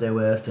went out there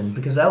with, and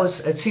because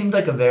it seemed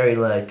like a very,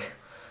 like,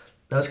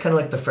 that was kind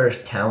of like the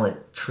first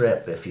talent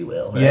trip, if you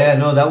will. Right? Yeah,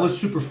 no, that was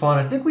super fun.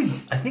 I think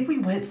we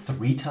went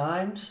 3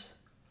 times.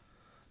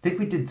 I think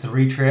we did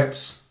 3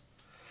 trips.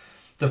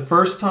 The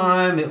first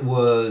time it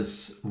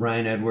was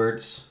Ryan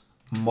Edwards,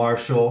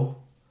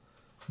 Marshall,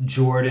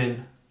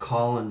 Jordan,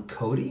 Colin,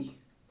 Cody.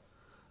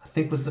 I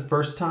think was the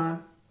first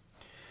time.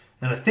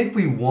 And I think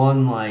we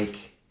won,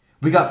 like,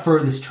 we got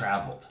furthest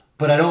traveled.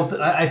 But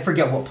I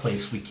forget what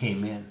place we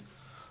came in.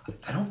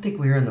 I don't think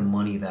we were in the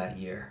money that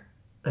year.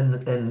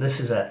 And this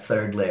is at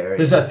Third Lair.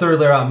 There's that Third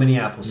Lair out in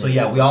Minneapolis. So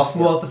yeah, we all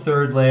flew out the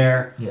Third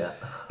Lair. Yeah.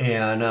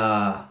 And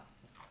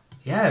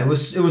yeah, it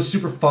was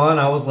super fun.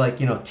 I was, like,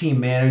 you know, team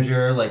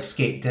manager, like,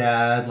 skate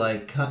dad,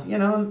 like, you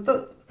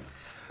know,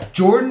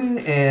 Jordan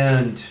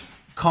and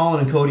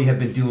Colin and Cody have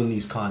been doing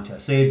these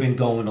contests. They had been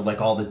going to,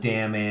 like, all the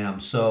Dam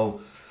Ams.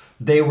 So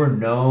they were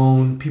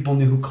known. People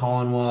knew who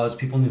Colin was.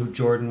 People knew who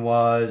Jordan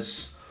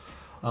was.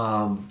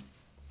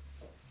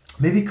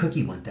 Maybe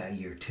Cookie went that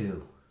year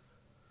too.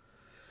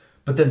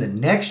 But then the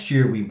next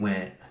year we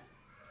went,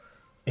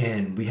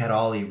 and we had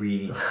Ollie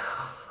Reed.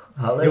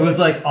 It was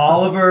like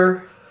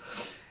Oliver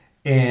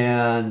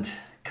and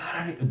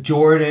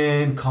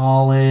Jordan,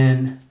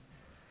 Colin.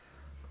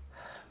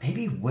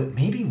 Maybe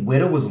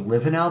Witta was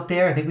living out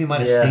there. I think we might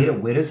have stayed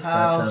at Witta's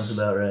house. That sounds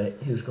about right.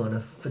 He was going to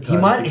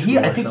photography.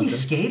 I think he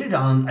skated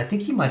on. I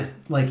think he might have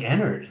like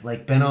entered,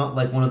 like been on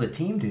like one of the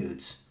team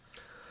dudes.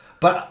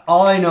 But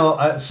all I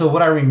know, so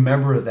what I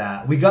remember of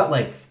that, we got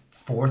like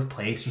 4th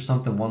place or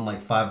something. Won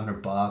like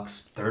 $500.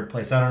 3rd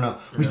place, I don't know.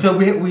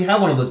 We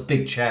have one of those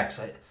big checks.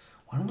 I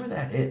wonder where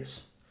that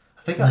is.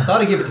 I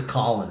thought I gave it to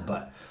Colin,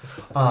 but.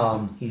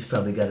 He's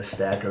probably got a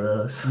stack of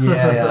those.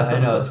 yeah, I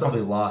know. It's probably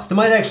lost.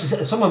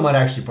 Someone might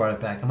actually brought it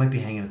back. It might be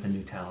hanging at the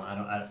New Talent.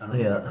 I don't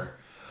remember.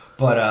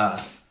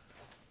 But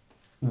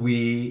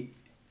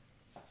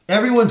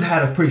everyone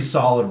had a pretty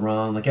solid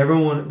run. Like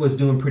everyone was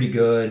doing pretty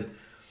good.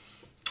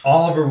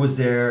 Oliver was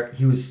there.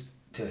 He was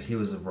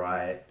a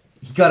riot.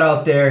 He got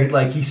out there.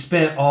 He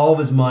spent all of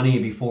his money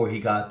before he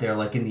got there,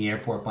 like in the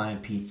airport buying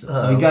pizza.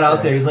 So he got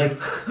out there. He's like,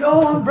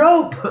 "Yo, I'm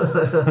broke."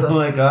 I'm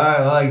like, "All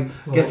right,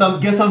 well,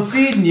 guess I'm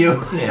feeding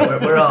you."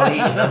 Yeah, we're all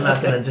eating. I'm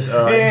not gonna just.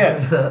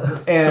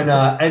 Yeah.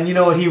 And you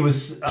know what? He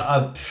was,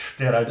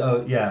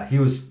 he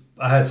was.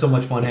 I had so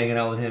much fun hanging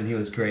out with him. He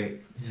was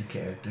great.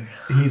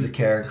 He's a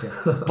character.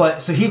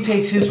 But so he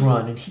takes his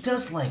run and he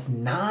does like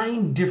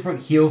 9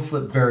 different heel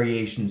flip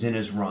variations in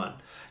his run.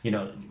 You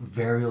know,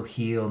 varial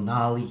heel,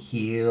 nollie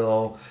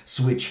heel,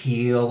 switch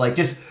heel, like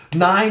just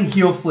 9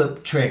 heel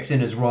flip tricks in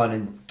his run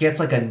and gets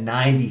like a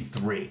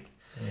 93.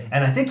 Yeah.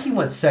 And I think he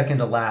went second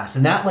to last.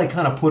 And that like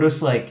kind of put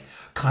us like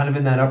kind of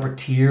in that upper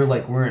tier,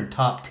 like we're in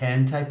top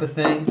 10 type of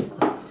thing.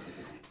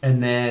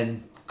 And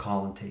then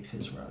Colin takes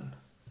his run.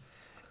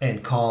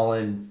 And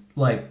Colin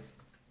like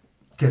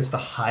gets the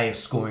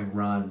highest scoring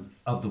run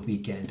of the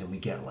weekend and we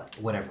get like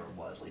whatever it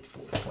was, like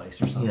 4th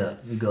place or something. Yeah,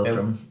 you go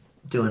from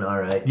doing all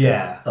right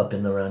to up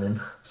in the running.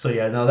 So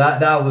yeah, no,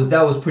 that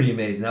was pretty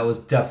amazing. That was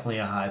definitely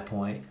a high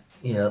point.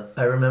 Yeah,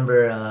 I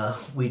remember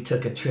we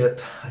took a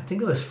trip. I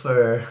think it was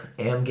for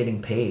Am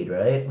Getting Paid,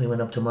 right? We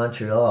went up to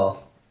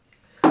Montreal,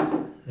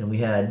 and we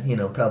had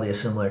probably a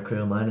similar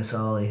crew minus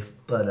Ollie.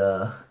 But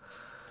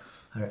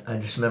I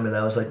just remember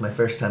that was like my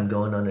first time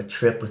going on a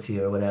trip with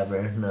you or whatever,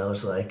 and I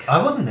was like,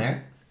 I wasn't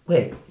there.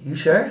 Wait, you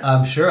sure?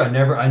 I'm sure. I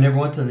never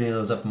went to any of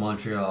those up in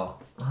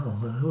Montreal. Oh,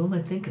 well, who am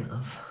I thinking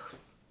of?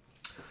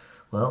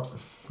 Well,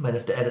 might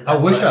have to edit that. I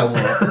wish I would.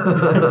 You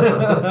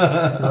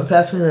want to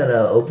pass me that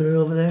opener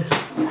over there?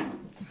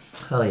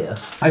 Hell yeah.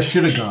 I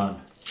should have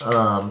gone.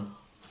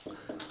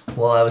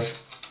 Well, I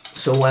was...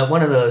 So at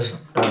one of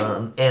those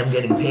Am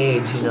Getting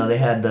Paid, they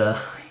had the...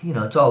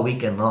 it's all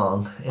weekend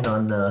long.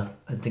 And I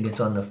think it's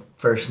on the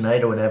first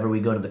night or whatever, we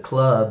go to the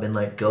club and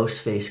like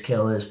Ghostface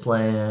Killer is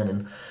playing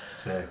and...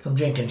 Sick. I'm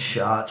drinking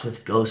shots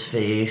with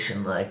Ghostface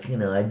and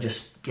I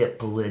just get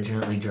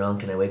belligerently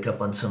drunk and I wake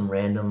up on some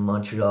random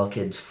Montreal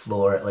kid's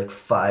floor at like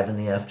 5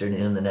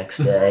 p.m. the next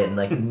day and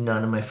like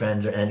none of my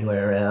friends are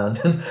anywhere around.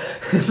 And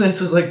this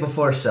was like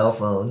before cell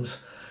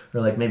phones,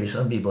 or like maybe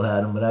some people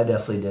had them, but I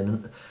definitely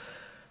didn't.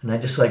 And I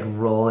just like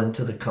roll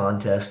into the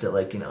contest at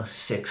like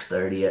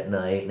 6:30 at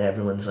night, and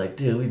everyone's like,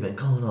 "Dude, we've been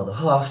calling all the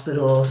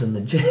hospitals and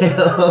the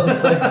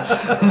jails.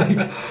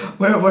 like,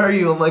 where were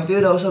you?" I'm like,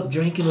 "Dude, I was up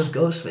drinking with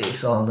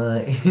Ghostface all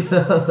night."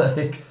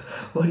 Like,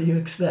 what do you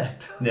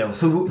expect? Yeah.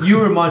 So you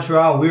were in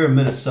Montreal, we were in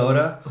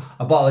Minnesota.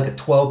 I bought like a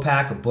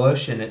 12-pack of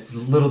Busch, and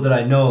little did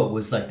I know it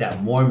was like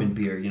that Mormon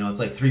beer. It's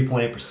like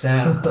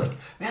 3.8%. I'm like,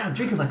 man, I'm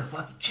drinking like a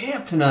fucking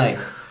champ tonight.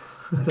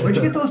 Where'd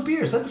you get those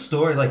beers? At the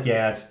store? Like,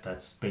 yeah,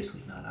 that's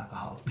basically not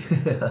alcoholic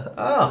beer.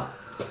 Oh,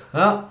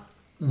 well.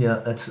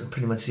 Yeah, that's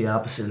pretty much the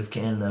opposite of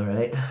Canada,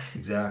 right?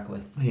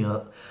 Exactly.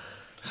 Yeah.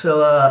 So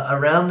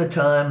around the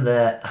time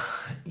that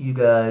you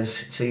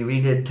guys, so you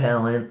redid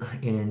Talent,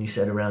 and you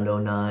said around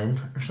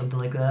 2009 or something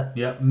like that?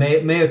 Yeah, May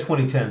of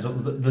 2010. So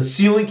the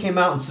ceiling came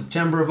out in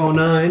September of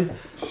 2009,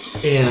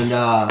 and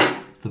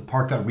the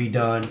park got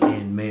redone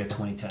in May of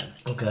 2010.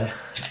 Okay.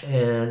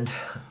 And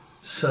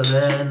so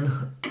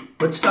then...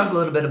 Let's talk a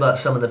little bit about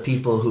some of the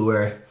people who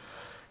were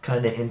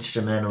kind of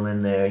instrumental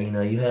in there.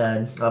 You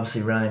had,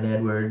 obviously, Ryan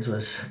Edwards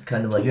was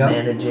kind of like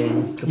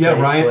managing the place.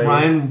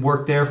 Ryan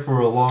worked there for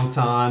a long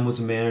time, was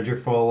a manager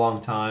for a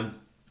long time.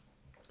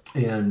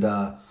 And,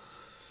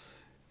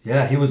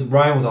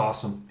 Ryan was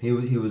awesome. He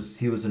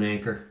was an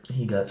anchor.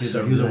 He got he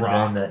was a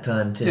rock during that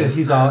time, too. Dude, he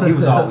was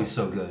always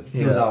so good.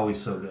 He was always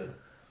so good.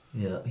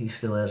 Yeah, he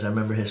still is. I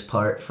remember his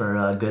part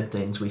for Good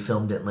Things. We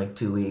filmed it in like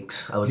 2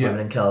 weeks. I was living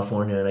in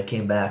California, and I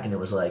came back, and it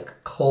was like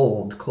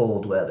cold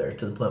weather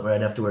to the point where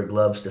I'd have to wear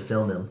gloves to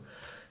film him.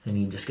 And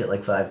you'd just get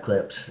like 5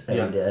 clips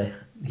every day.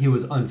 He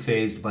was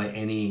unfazed by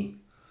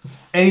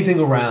anything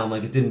around.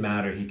 Like, it didn't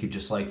matter. He could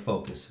just like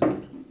focus.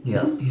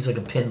 Yeah, he's like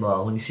a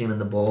pinball. When you see him in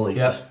the bowl, he's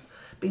just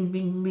bing,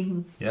 bing,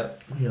 bing.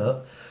 Yep.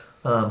 Yeah.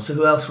 So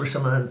who else were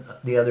some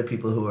of the other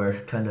people who were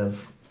kind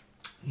of,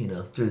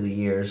 through the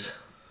years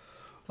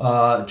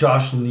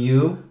Josh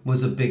Lemieux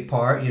was a big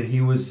part.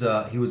 He was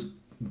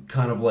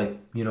kind of like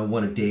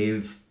one of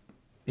Dave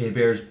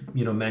Hebert's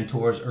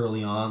mentors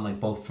early on, like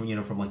both from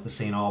like the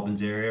St.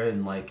 Albans area,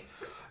 and like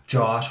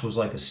Josh was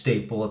like a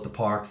staple at the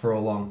park for a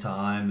long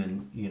time,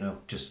 and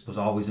just was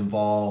always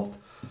involved.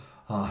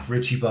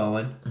 Richie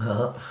Bowen,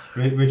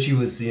 Richie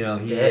was he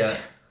was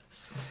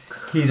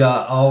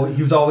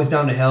always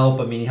down to help.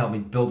 I mean, he helped me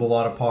build a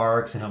lot of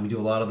parks and helped me do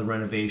a lot of the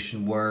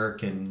renovation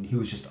work, and he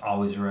was just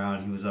always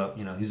around. He was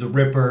he's a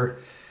ripper.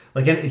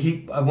 Like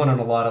I went on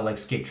a lot of like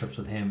skate trips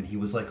with him, and he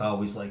was like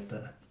always like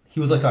he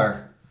was like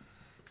our.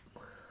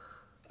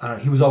 I don't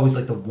know. He was always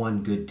like the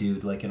one good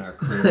dude, like in our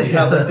crew. We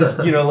had like this,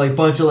 like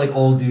bunch of like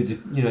old dudes,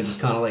 just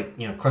kind of like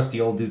crusty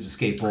old dudes with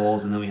skate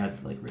balls, and then we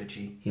had like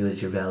Richie. He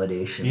was your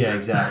validation. Yeah,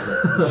 exactly.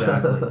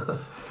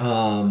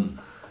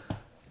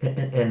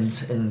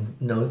 And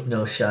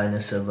no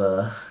shyness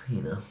of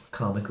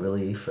comic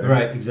relief.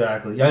 Right,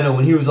 exactly. Yeah, I know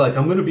when he was like,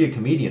 "I'm going to be a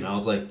comedian," I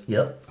was like,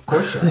 "Yep, of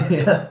course you are."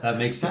 Yeah, that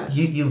makes sense.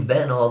 You've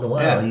been all the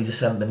while. Yeah. You just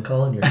haven't been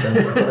calling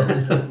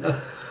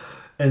yourself.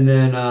 And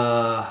then.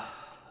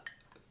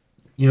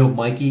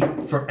 Mikey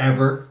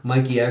forever.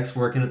 Mikey X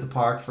working at the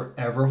park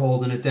forever,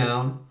 holding it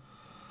down.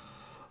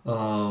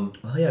 I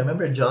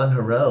remember John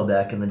Haro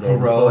back in the day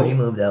before he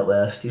moved out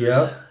west. He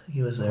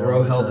was there.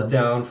 Haro held it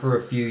down for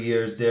a few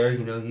years there.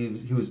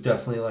 He was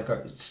definitely like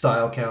our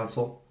style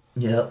counsel.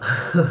 Yep.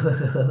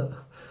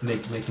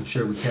 Making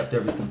sure we kept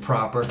everything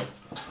proper.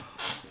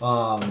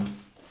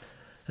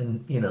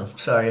 And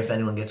sorry if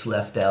anyone gets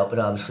left out, but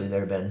obviously there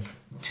have been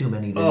too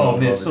many to name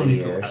over the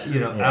years.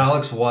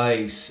 Alex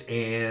Weiss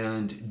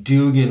and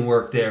Dugan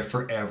worked there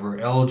forever.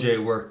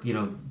 LJ worked,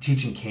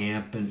 teaching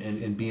camp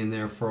and being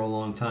there for a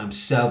long time.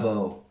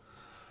 Sevo.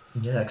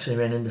 Yeah, I actually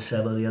ran into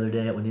Sevo the other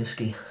day at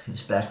Winooski.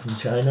 He's back from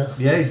China.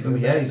 Yeah, he's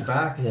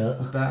back. Yeah.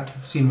 He's back.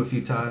 I've seen him a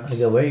few times. I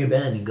go, "Where you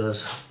been?" He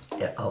goes,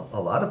 "Yeah, a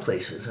lot of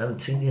places. I haven't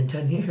seen you in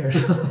 10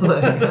 years. I'm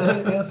like,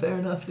 yeah, fair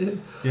enough, dude.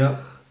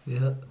 Yep.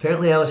 Yeah.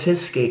 Apparently I was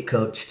his skate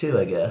coach too,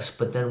 I guess.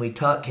 But then we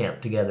taught camp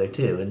together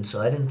too. And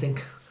so I didn't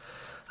think,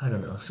 I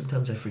don't know,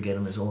 sometimes I forget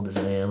I'm as old as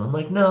I am. I'm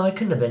like, no, I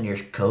couldn't have been your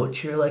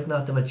coach. You're like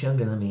not that much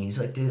younger than me. He's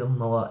like, dude,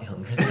 I'm a lot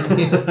younger than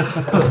you.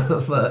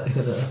 But,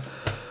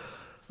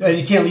 Yeah,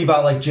 you can't leave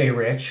out like Jay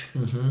Rich.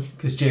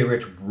 Because Jay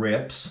Rich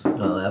rips.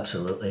 Oh,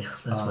 absolutely.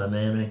 That's my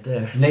man right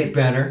there. Nate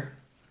Benner.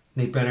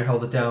 Nate Benner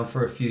held it down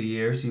for a few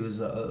years. He was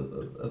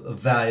a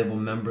valuable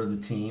member of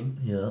the team.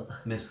 Yeah.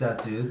 Missed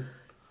that dude.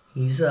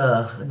 He's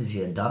is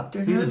he a doctor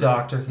now? He's a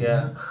doctor,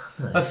 yeah.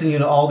 Nice. That's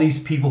the, all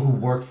these people who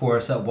worked for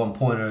us at one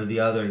point or the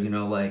other,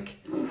 like,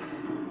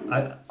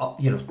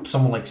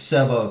 someone like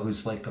Sevo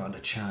who's like gone to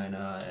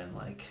China and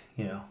like,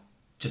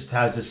 just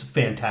has this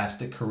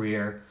fantastic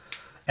career.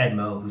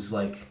 Edmo who's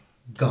like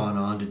gone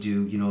on to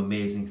do,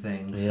 amazing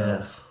things.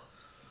 Yeah. So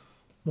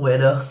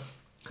Witta.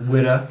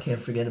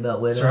 Can't forget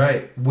about Witta. That's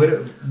right.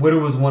 Witta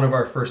was one of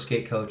our first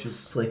skate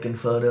coaches. Flicking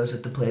photos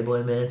at the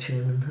Playboy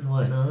Mansion and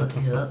whatnot,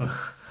 yeah.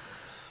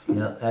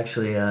 Yeah,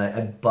 actually,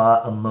 I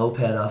bought a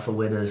moped off of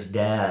Witta's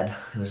dad.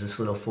 It was this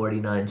little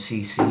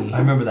 49cc. I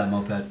remember that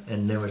moped.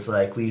 And there was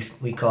like, we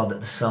called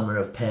it the Summer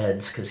of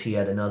Peds because he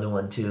had another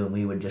one too, and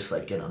we would just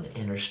like get on the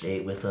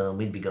interstate with them.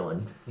 We'd be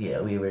going,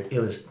 it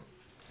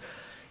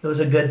was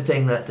a good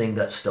thing that thing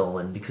got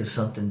stolen because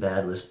something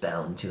bad was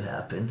bound to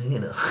happen,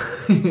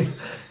 You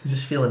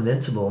just feel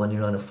invincible when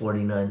you're on a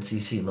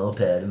 49cc moped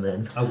and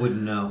then... I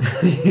wouldn't know.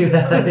 You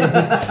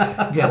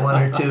get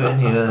one or two in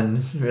you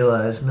and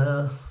realize,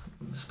 no...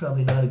 It's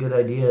probably not a good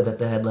idea that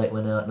the headlight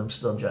went out and I'm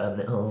still driving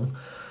it home.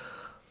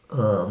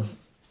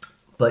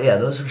 But yeah,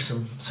 those were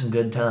some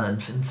good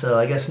times. And so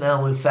I guess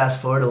now we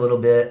fast forward a little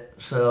bit.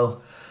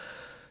 So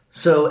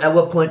at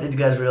what point did you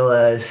guys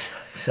realize,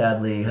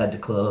 sadly, you had to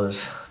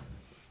close?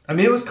 I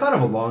mean, it was kind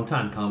of a long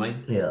time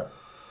coming. Yeah.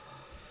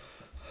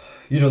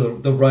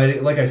 The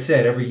writing, like I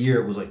said, every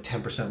year it was like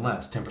 10%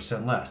 less,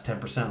 10% less,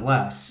 10%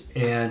 less.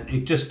 And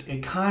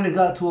it kind of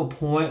got to a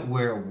point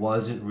where it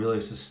wasn't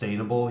really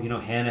sustainable.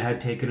 Hannah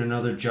had taken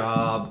another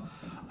job.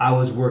 I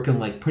was working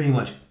like pretty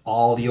much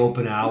all the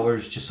open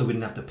hours just so we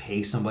didn't have to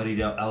pay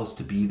somebody else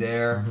to be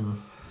there.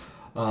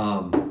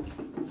 Mm-hmm.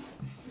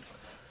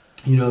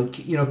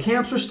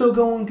 Camps were still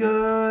going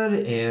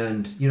good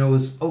and, it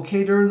was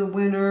okay during the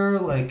winter,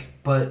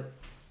 but...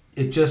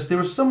 there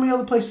was so many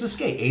other places to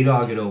skate.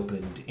 A-Dog had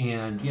opened,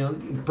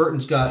 and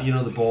Burton's got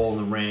the bowl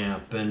and the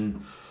ramp,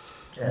 and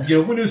yes.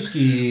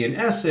 Winooski and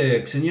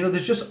Essex, and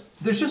there's just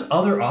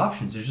other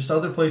options. There's just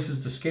other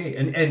places to skate,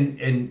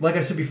 and like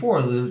I said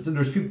before,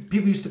 there's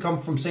people used to come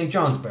from St.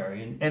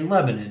 Johnsbury and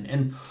Lebanon,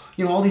 and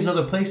all these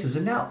other places,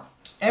 and now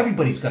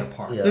everybody's got a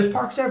park. Yeah. There's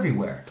parks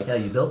everywhere. Yeah,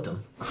 you built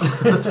them.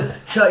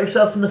 Shot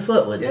yourself in the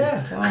foot, Woodsy.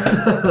 Yeah,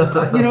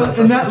 well,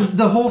 and that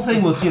the whole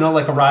thing was,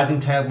 like a rising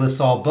tide lifts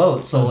all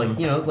boats. So,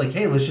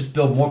 hey, let's just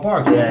build more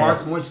parks,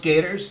 more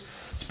skaters.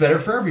 It's better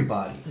for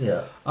everybody.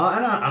 Yeah.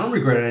 And I don't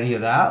regret any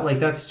of that. Like,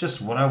 that's just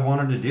what I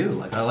wanted to do.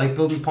 Like, I like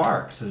building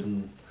parks,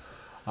 and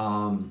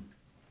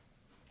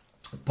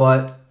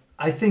but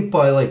I think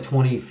by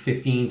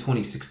 2015,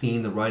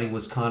 2016, the writing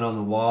was kind of on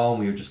the wall,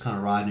 and we were just kind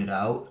of riding it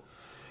out.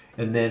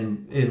 And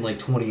then in like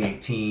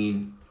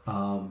 2018,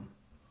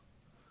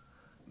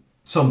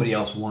 somebody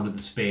else wanted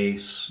the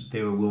space.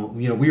 They were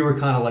willing, we were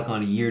kind of like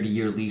on a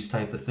year-to-year lease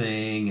type of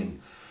thing, and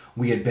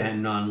we had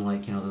been on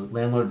like, the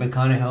landlord had been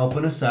kind of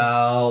helping us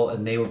out,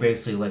 and they were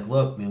basically like,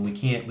 look, man, we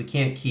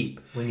can't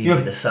keep. We need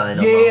to sign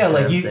a long-term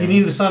like you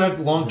need to sign a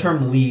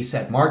long-term lease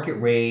at market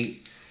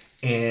rate,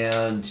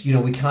 and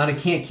we kind of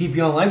can't keep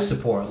you on life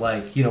support.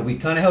 Like, we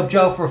kind of helped you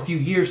out for a few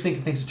years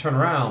thinking things would turn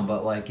around,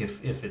 but like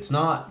if it's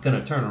not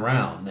gonna turn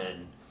around,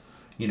 then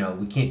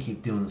we can't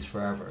keep doing this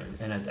forever.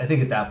 And I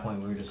think at that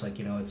point we were just like,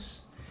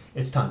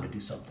 it's time to do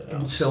something else.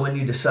 And so when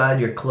you decide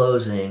you're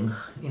closing,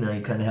 you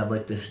kind of have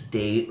like this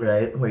date,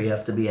 right, where you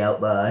have to be out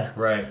by.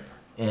 Right.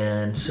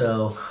 And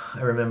so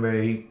I remember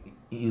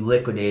you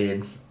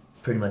liquidated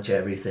pretty much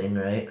everything,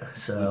 right?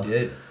 So we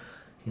did.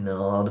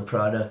 All the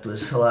product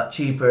was a lot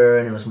cheaper,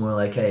 and it was more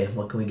like, hey,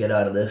 what can we get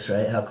out of this,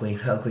 right? How can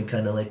we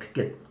kind of like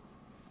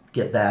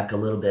get back a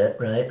little bit,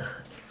 right?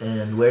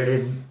 And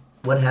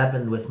what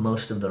happened with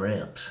most of the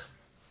ramps?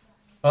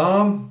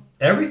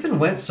 Everything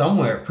went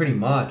somewhere pretty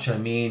much. I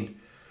mean,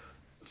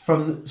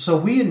 so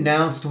we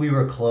announced we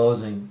were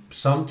closing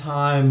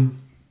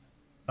sometime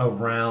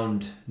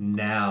around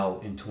now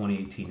in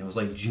 2018. It was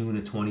like June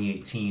of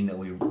 2018 that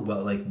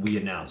we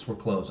announced we're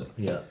closing.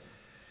 Yeah.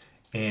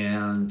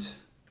 And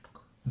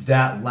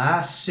that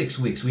last 6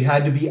 weeks, we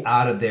had to be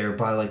out of there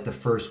by like the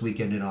first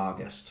weekend in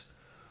August.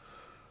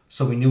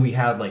 So we knew we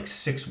had like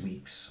 6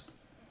 weeks.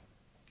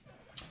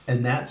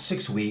 And that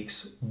 6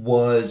 weeks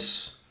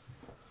was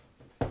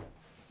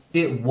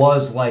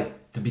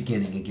like the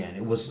beginning again.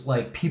 It was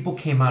like people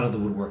came out of the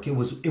woodwork.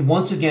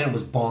 Once again it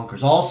was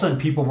bonkers. All of a sudden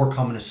people were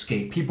coming to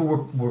skate. People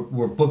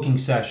were booking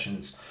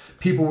sessions.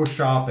 People were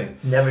shopping.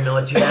 Never know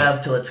what you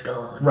have till it's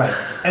gone. Right.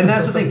 And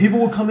that's the thing. People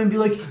would come and be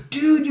like,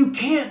 dude, you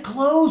can't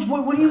close.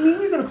 What do you mean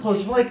you're going to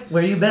close? I'm like,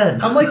 where you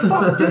been? I'm like,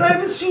 fuck, dude, I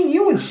haven't seen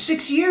you in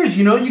 6 years.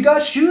 You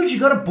got shoes, you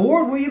got a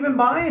board. Where you been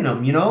buying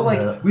them?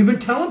 We've been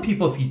telling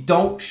people, if you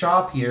don't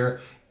shop here,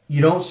 you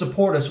don't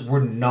support us,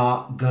 we're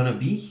not going to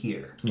be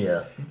here.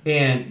 Yeah.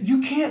 And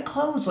you can't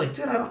close. Like,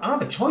 dude, I don't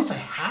have a choice. I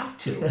have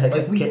to.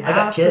 Like, we I got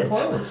have kids. to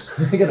close.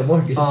 I got a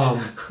mortgage.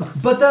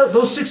 But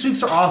those 6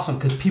 weeks are awesome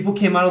because people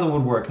came out of the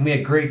woodwork and we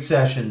had great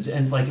sessions.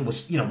 And, like, it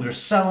was, we were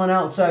selling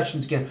out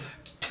sessions again,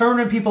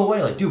 turning people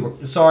away. Like, dude,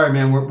 we're sorry,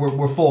 man,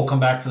 we're full. Come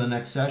back for the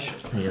next session.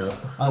 Yeah.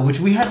 Which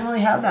we hadn't really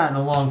had that in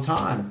a long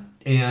time.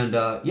 And,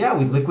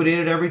 we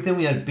liquidated everything.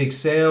 We had a big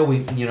sale.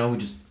 We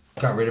just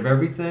got rid of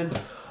everything.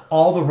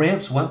 All the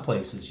ramps went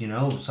places,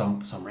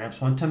 Some ramps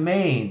went to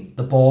Maine.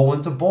 The bowl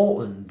went to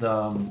Bolton.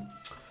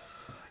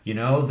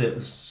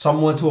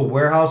 Some went to a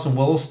warehouse in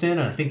Williston,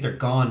 and I think they're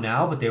gone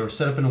now. But they were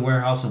set up in a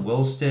warehouse in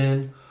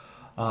Williston.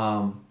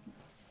 Some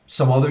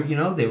other,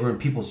 they were in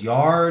people's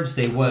yards.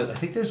 They went. I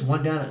think there's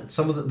one down at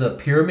some of the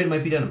pyramid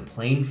might be down in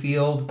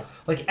Plainfield.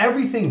 Like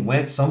everything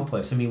went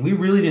someplace. I mean, we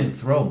really didn't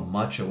throw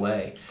much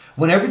away.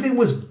 When everything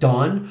was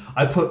done,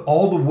 I put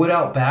all the wood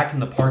out back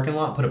in the parking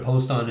lot. Put a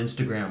post on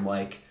Instagram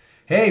like,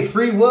 hey,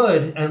 free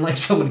wood, and like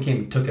somebody came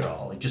and took it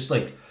all. Like just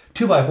like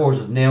 2x4s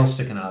with nails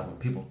sticking out of them.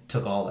 People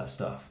took all that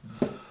stuff.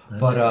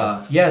 But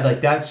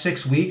like that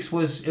 6 weeks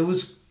was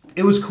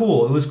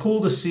cool. It was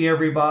cool to see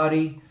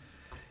everybody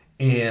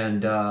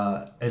and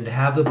to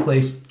have the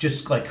place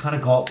just like kind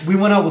of go. We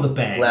went out with a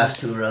bang. Last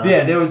two rounds.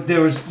 Yeah, there was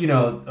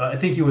I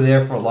think you were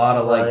there for a lot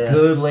of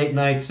good late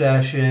night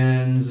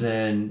sessions,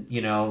 and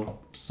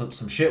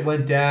some shit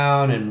went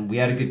down, and we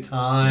had a good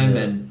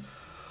time,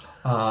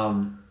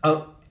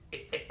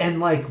 and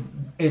like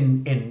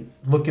in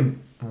looking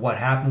what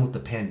happened with the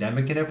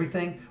pandemic and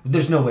everything,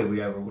 there's no way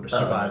we ever would have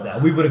survived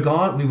that. We would have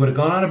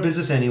gone out of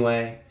business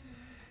anyway,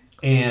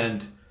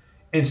 and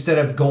instead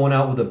of going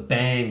out with a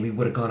bang, we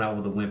would have gone out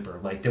with a whimper.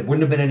 Like there wouldn't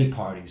have been any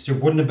parties. There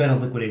wouldn't have been a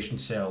liquidation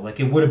sale. Like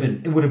it would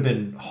have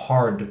been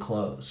hard to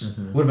close.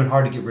 Mm-hmm. It would have been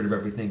hard to get rid of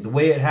everything. The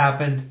way it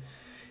happened,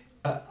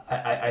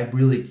 I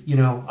really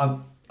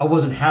I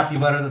wasn't happy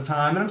about it at the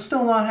time, and I'm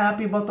still not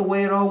happy about the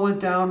way it all went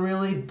down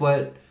really,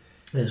 but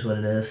it is what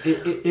it is.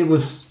 It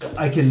was.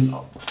 I can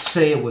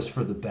say it was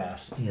for the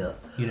best. Yeah.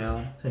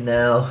 And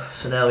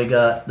now we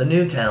got the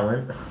new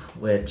talent,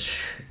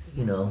 which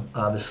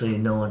obviously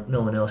no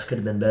one else could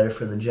have been better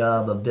for the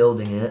job of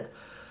building it.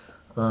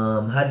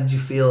 How did you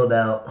feel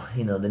about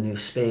the new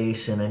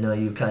space? And I know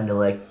you kind of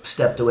like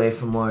stepped away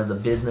from more of the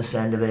business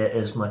end of it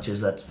as much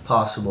as that's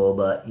possible,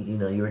 but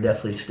you were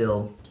definitely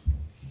still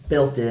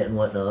built it and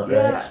whatnot, right?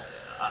 Yeah,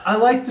 I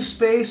like the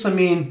space. I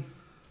mean,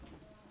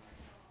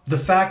 the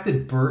fact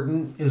that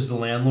Burton is the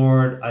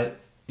landlord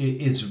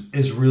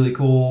is really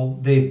cool.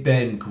 They've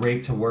been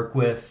great to work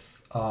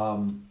with.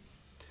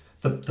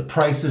 The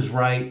price is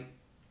right.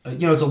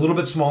 It's a little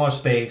bit smaller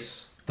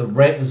space. The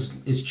rent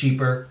is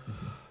cheaper,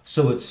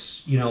 so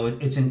it's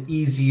it's an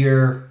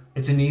easier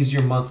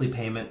monthly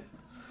payment.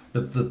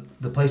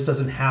 The place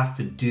doesn't have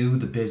to do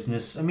the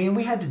business. I mean,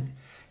 we had to,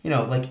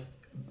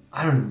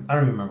 I don't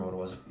remember what it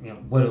was.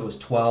 What it was,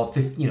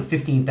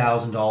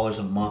 $15,000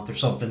 a month or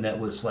something that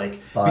was like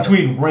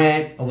between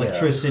rent,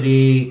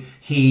 electricity,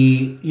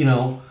 heat,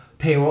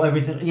 payroll,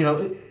 everything.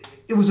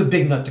 It it was a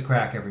big nut to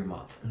crack every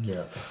month.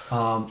 Yeah.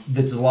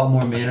 That's a lot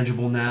more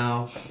manageable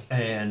now,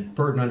 and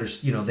Burton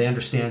they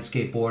understand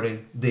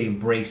skateboarding. They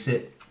embrace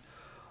it.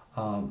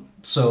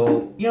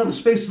 So the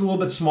space is a little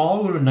bit smaller.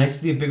 It would have been nice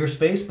to be a bigger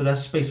space, but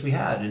that's the space we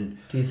had. And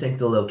do you think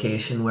the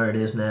location where it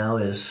is now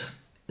do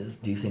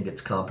you think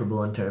it's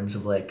comparable in terms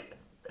of like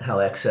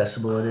how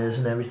accessible it is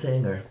and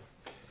everything, or?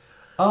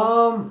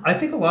 I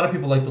think a lot of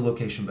people like the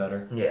location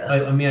better. Yeah.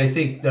 I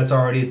think that's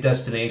already a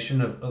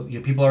destination of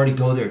people already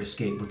go there to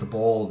skate with the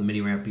bowl, the mini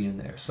ramp being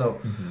there.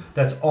 So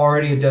that's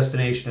already a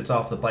destination. It's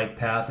off the bike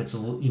path. It's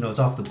it's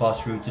off the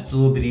bus routes. It's a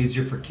little bit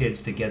easier for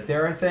kids to get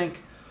there, I think.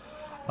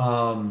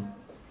 Burton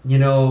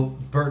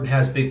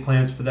has big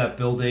plans for that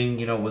building.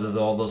 Whether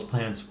all those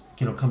plans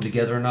come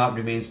together or not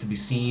remains to be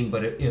seen.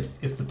 But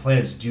if the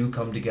plans do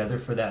come together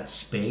for that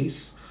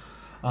space,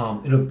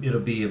 it'll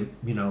be a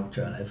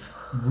drive.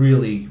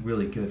 Really,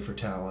 really good for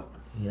talent.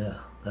 Yeah,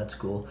 that's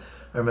cool.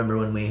 I remember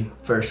when we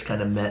first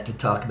kind of met to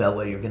talk about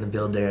what you're going to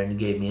build there, and you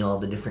gave me all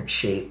the different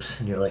shapes,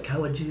 and you're like, how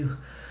would you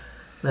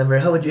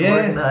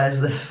organize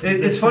this?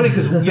 It's funny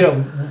because,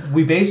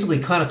 we basically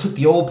kind of took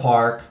the old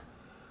park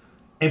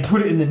and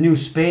put it in the new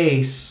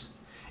space,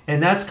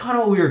 and that's kind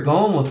of what we were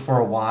going with for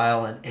a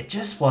while, and it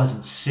just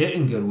wasn't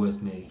sitting good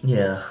with me.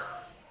 Yeah.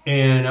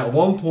 And at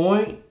one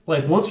point,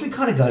 like, once we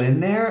kind of got in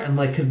there and,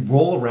 like, could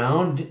roll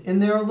around in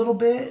there a little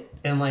bit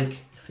and, like,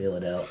 feel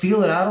it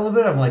out a little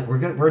bit, I'm like,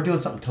 we're doing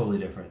something totally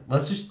different.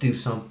 Let's just do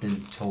something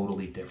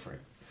totally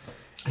different.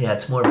 Yeah,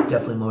 it's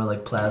definitely more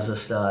like plaza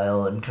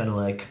style and kind of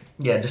like,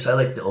 I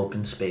like the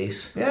open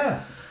space.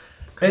 Yeah.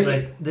 Because,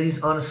 like,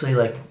 these, honestly,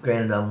 like,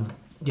 granted, I'm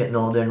getting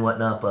older and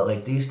whatnot, but,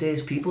 like, these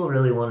days, people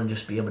really want to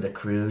just be able to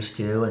cruise,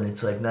 too, and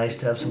it's, like, nice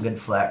to have some good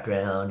flat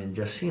ground and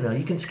just,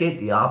 you can skate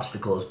the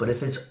obstacles, but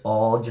if it's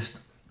all just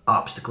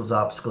obstacles,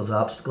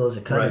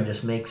 it kind of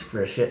just makes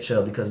for a shit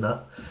show, because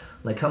not...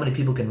 Like, how many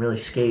people can really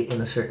skate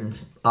in a certain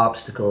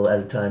obstacle at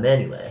a time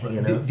anyway,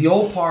 The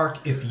old park,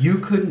 if you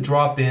couldn't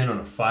drop in on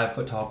a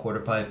 5-foot-tall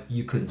quarter pipe,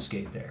 you couldn't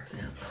skate there.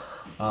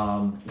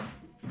 Yeah.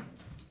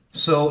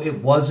 So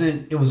it was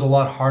a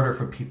lot harder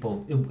for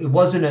people. It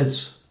wasn't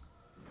as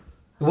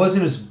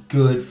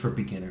good for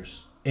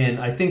beginners. And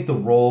I think the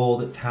role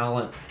that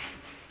talent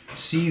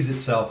sees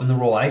itself, and the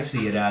role I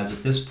see it as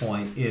at this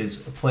point,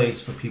 is a place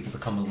for people to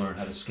come and learn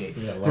how to skate.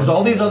 Yeah, there's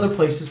all these other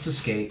places to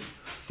skate.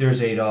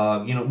 There's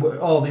A-Dog,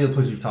 all the other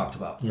places we've talked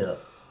about. Yeah.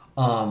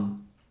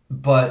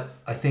 But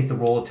I think the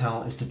role of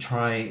talent is to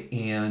try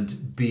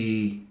and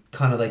be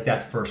kind of like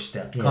that first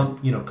step. Yeah.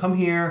 Come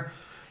here,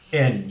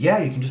 and you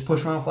can just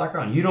push around a flat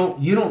ground. You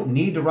don't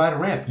need to ride a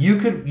ramp. You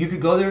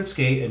could go there and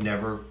skate and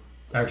never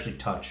actually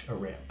touch a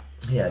ramp.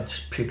 Yeah,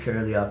 just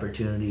procure the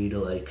opportunity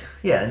to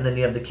and then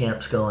you have the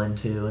camps going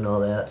to and all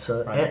that.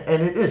 So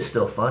and it is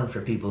still fun for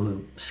people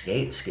who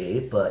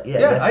skate, but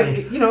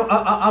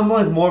I'm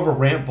like more of a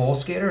ramp bowl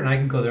skater, and I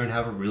can go there and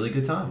have a really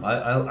good time.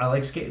 I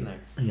like skating there.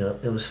 Yeah,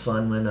 it was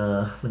fun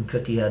when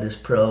Cookie had his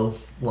pro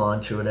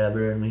launch or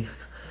whatever, and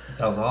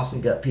that was awesome.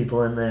 We got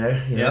people in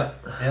there.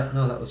 Yep,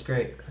 no, that was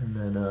great. And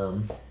then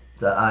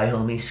the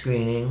iHomie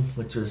screening,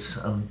 which was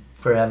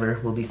forever.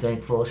 We'll be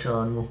thankful,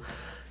 Sean.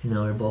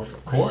 We're both,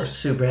 of course,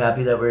 super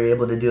happy that we were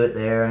able to do it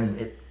there.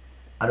 And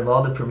out of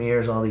all the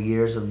premieres, all the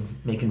years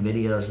of making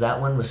videos,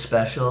 that one was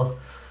special.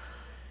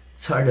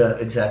 It's hard to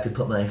exactly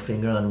put my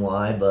finger on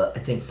why, but I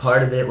think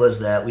part of it was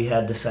that we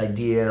had this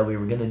idea we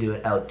were going to do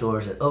it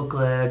outdoors at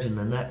Oakledge, and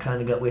then that kind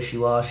of got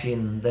wishy-washy,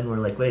 and then we're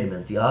like, wait a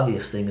minute, the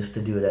obvious thing is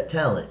to do it at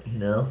Talent,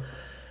 And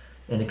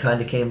it kind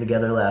of came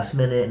together last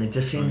minute, and it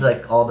just seemed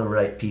like all the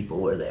right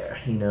people were there.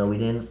 We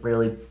didn't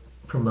really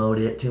promote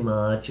it too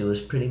much. It was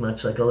pretty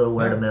much like a little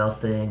word of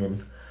mouth thing,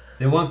 and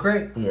they went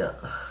great. Yeah,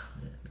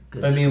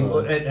 good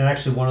and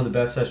actually one of the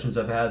best sessions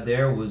I've had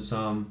there was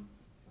a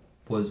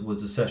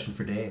session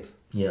for Dave.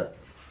 Yeah,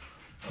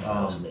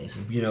 that was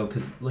amazing.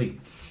 Because like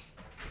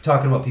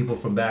talking about people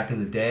from back in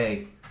the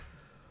day,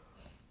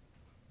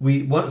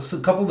 a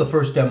couple of the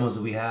first demos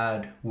that we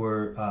had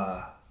were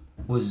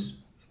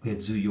we had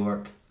Zoo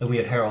York and we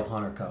had Harold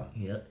Hunter come.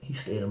 Yeah, he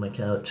stayed on my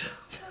couch.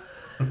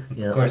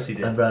 Yeah, of course he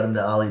did. I brought him to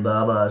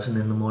Alibaba's, and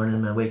in the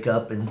morning I wake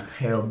up and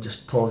Harold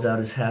just pulls out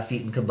his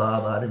half-eaten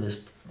kebab out of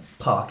his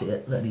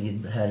pocket that he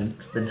had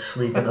been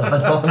sleeping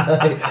on all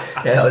night.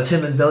 Yeah, it was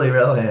him and Billy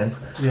Rohan.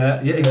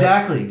 Yeah,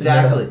 exactly.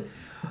 Yeah.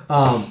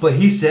 But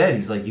he said,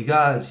 he's like, you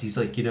guys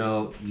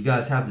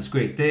have this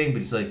great thing, but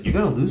he's like, you're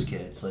gonna lose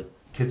kids. Like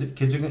kids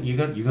are you're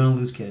gonna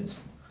lose kids.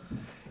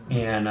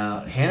 And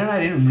Hannah and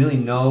I didn't really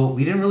know.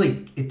 It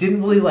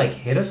didn't really like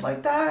hit us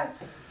like that.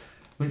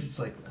 We're just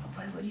like,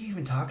 what are you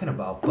even talking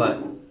about?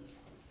 But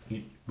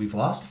we've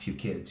lost a few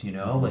kids,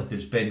 Like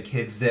there's been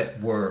kids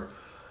that were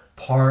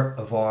part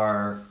of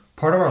our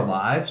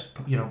lives,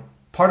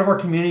 part of our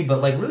community,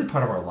 but like really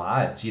part of our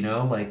lives,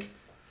 Like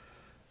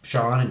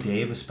Sean and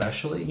Dave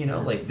especially,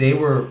 like they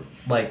were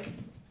like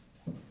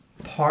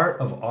part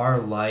of our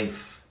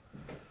life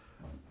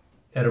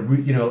at a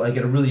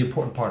really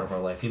important part of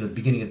our life. The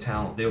beginning of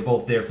Talent. They were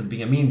both there for the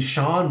beginning. I mean,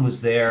 Sean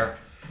was there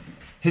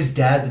his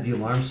dad did the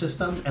alarm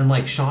system, and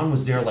like Sean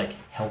was there like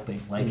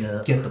helping, like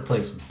get the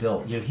place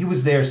built. You know, he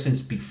was there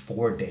since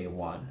before day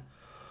one.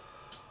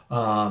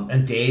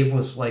 And Dave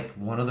was like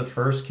one of the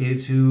first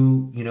kids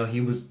who, you know,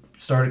 he was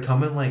started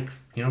coming like,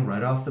 you know,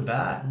 right off the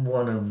bat.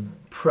 One of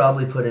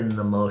probably put in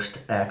the most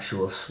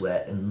actual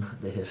sweat in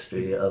the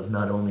history of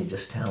not only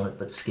just talent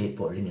but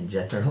skateboarding in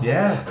general.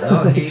 Yeah,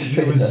 no,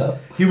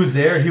 he was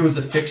there. He was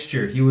a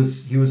fixture. He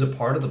was a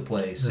part of the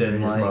place. And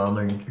his mom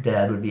or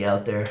dad would be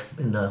out there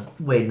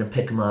waiting to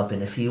pick him up,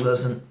 and if he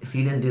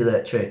didn't do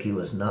that trick, he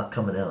was not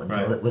coming out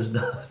until it was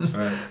done.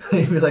 Right.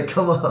 He'd be like,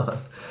 "Come on."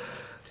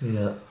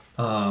 Yeah.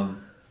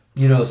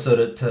 You know, so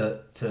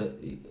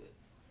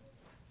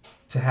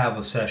to have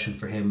a session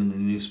for him in the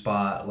new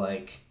spot,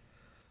 like.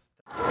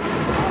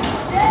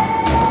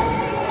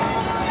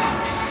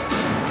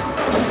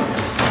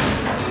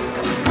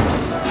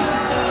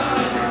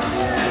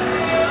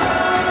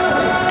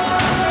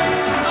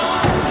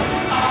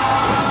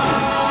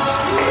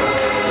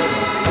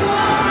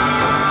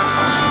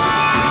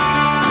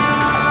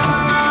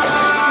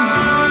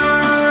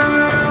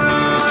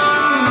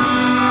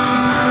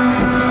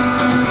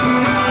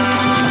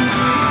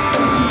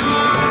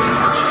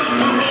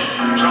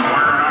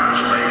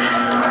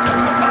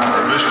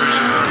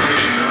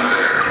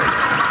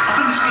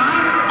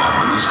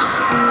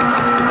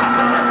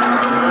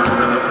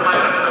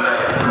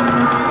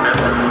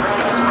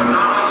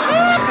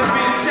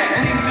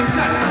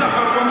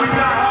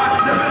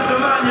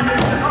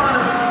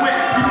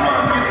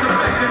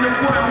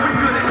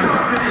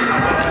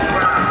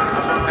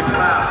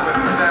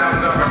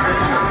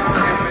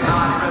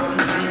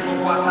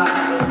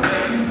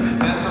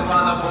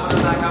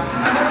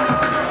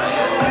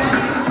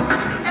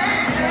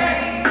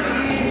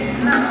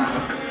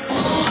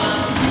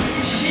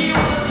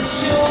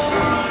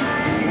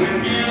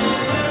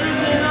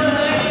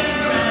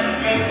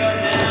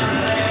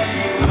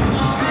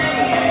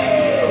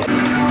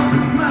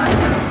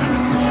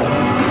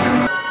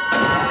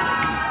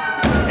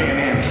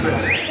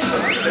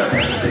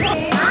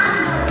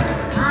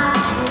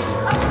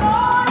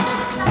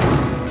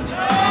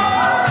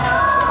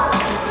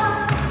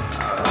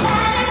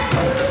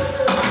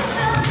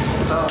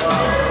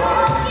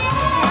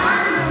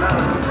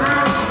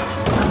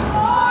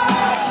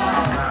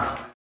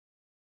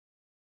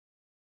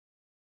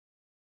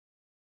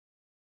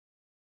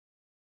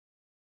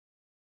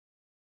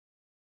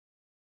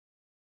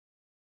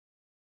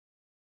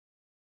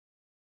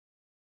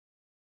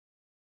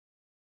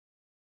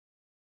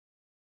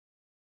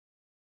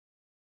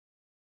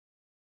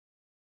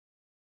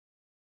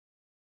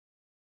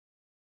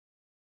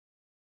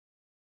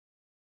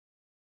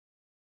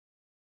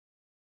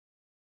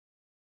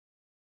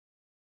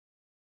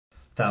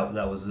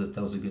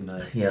 That was a good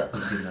night. Yeah, it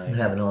was a good night.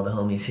 Having all the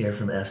homies here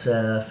from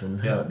SF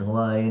and out in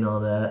Hawaii and all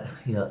that.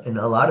 Yeah, and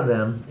a lot of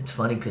them, it's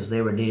funny because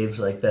they were Dave's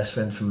like best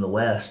friends from the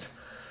West,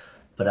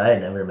 but I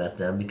had never met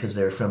them because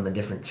they were from a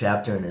different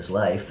chapter in his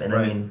life. And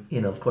I mean,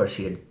 you know, of course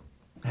he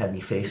had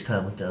me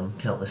FaceTime with them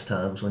countless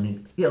times when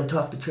he,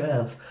 talk to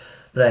Trav.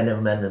 But I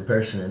never met him in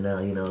person, and now,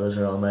 you know, those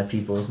are all my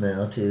peoples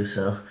now, too,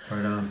 so.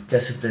 Right on. I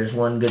guess if there's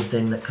one good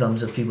thing that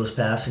comes of people's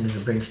passing is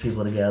it brings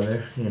people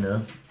together, you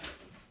know.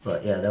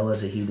 But yeah, that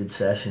was a heated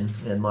session.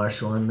 We had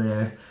Marshall in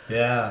there.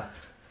 Yeah.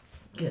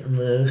 Getting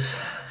loose.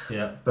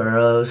 Yeah.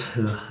 Burroughs,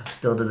 who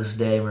still to this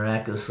day,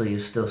 miraculously,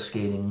 is still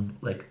skating,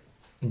 like,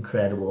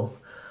 incredible.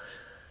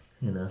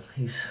 You know,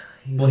 he's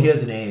well, he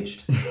hasn't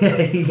aged.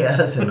 Yeah, he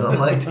hasn't. I'm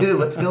like, dude,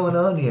 what's going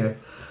on here?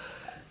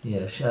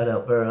 Yeah, shout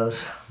out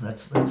Burroughs.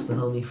 That's the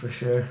homie for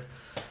sure.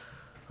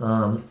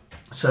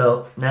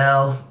 So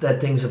now that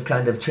things have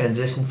kind of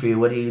transitioned for you,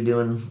 what are you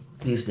doing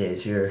these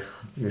days? You're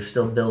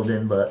still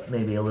building, but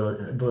maybe a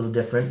little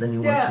different than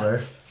you once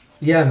were.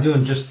 Yeah, I'm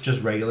doing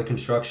just regular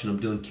construction. I'm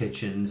doing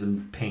kitchens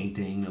and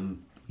painting.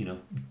 I'm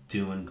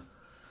doing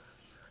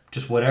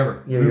just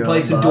whatever. You're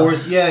replacing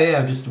doors. Yeah.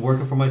 I'm just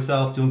working for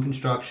myself, doing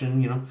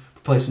construction.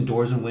 Replacing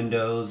doors and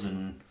windows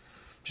and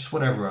just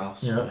whatever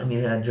else. Yeah, and you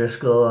had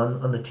Driscoll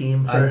on the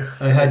team for.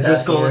 I had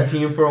Driscoll on the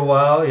team for a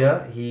while.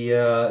 Yeah,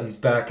 he's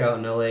back out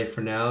in LA for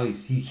now.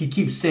 He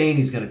keeps saying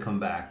he's going to come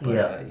back.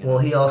 But, Well,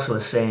 he also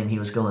was saying he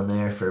was going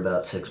there for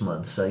about 6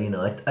 months. So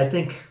I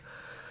think.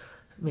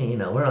 I mean,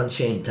 we're on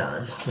shame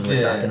time when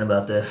we're talking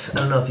about this. I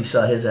don't know if you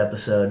saw his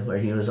episode where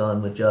he was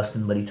on with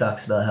Justin, but he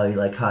talks about how he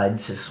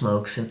hides his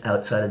smokes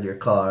outside of your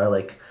car,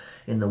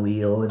 in the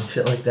wheel and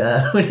shit like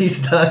that when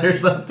he's done or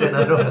something.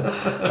 I don't know.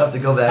 I'll have to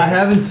go back. I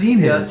haven't seen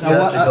his. You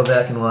have to go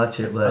back and watch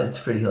it, but it's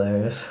pretty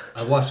hilarious.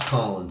 I watched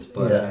Collins,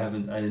 but I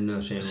didn't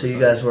know Shane. So you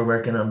guys were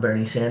working on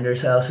Bernie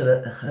Sanders' house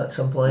at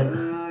some point?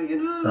 I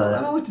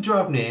don't like to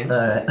drop names. All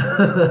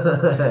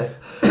right.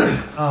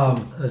 I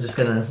was just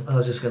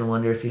gonna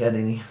wonder if you had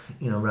any,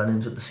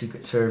 run-ins with the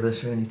Secret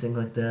Service or anything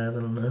like that. I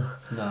don't know.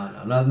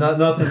 No,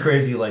 nothing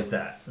crazy like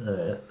that. All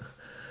right.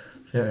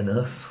 Fair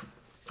enough.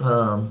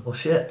 Well,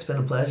 shit, it's been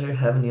a pleasure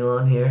having you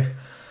on here.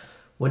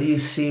 What do you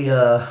see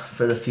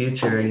for the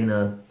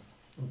future,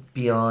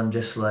 beyond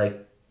just,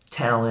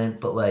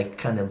 talent, but,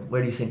 kind of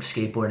where do you think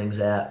skateboarding's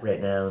at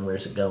right now and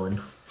where's it going?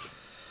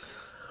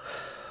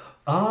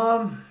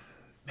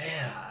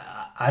 Man,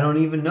 I don't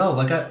even know.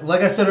 Like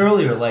I said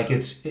earlier, like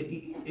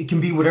it can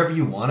be whatever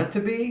you want it to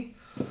be.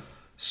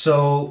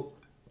 So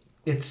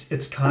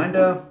it's kind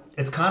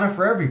of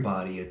for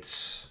everybody.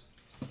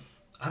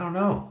 I don't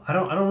know. I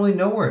don't really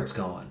know where it's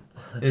going.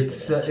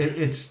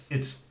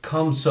 It's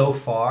come so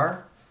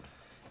far.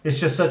 It's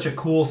just such a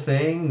cool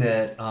thing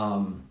that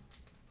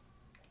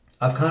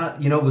I've kind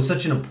of, it was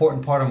such an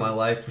important part of my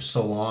life for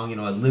so long.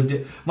 I lived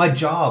it. My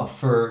job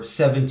for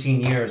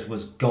 17 years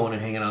was going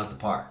and hanging out at the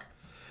park.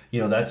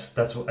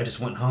 That's what I just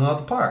went and hung out at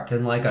the park.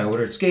 And like I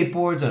ordered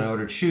skateboards and I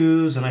ordered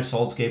shoes and I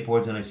sold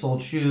skateboards and I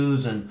sold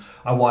shoes and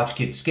I watched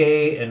kids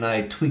skate and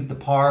I tweaked the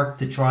park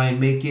to try and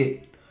make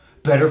it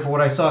better for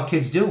what I saw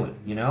kids doing,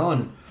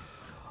 and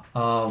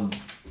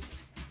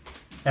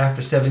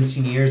after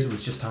 17 years, it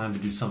was just time to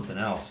do something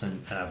else.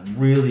 And I've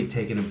really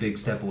taken a big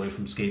step away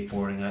from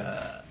skateboarding.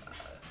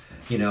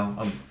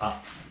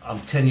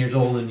 I'm 10 years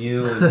older than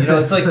you. And,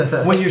 it's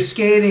like when you're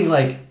skating,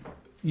 like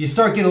you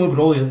start getting a little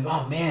bit older, you're like,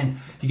 oh man,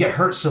 you get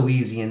hurt so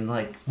easy. And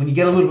like when you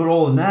get a little bit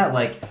older than that,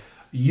 like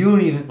you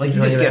don't even, like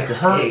you just get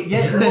hurt.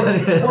 Yeah.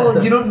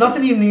 Well,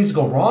 nothing even needs to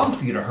go wrong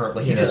for you to hurt.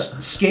 Like you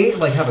just skate,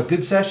 like have a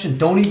good session,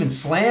 don't even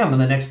slam.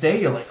 And the next day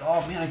you're like,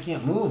 oh man, I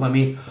can't move. I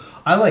mean,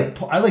 I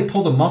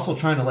pulled a muscle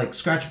trying to like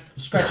scratch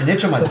an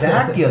itch on my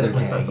back the other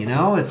day.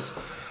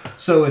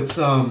 So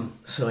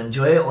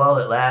enjoy it while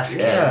it lasts,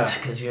 kids,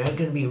 because you ain't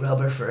gonna be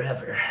rubber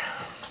forever.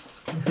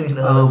 What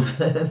I'm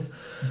saying?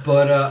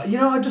 But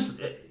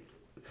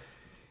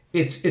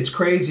it's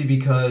crazy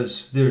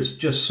because there's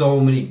just so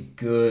many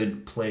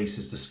good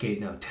places to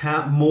skate now.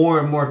 More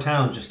and more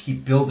towns just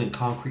keep building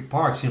concrete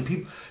parks.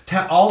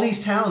 All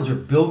these towns are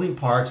building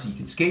parks that you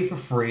can skate for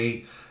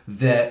free.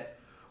 That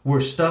were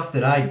stuff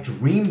that I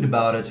dreamed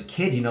about as a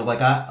kid.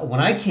 When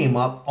I came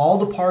up, all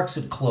the parks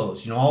had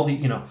closed. All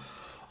the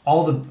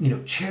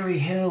Cherry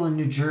Hill in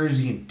New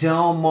Jersey and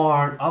Del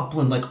Mar and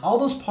Upland, like all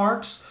those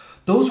parks,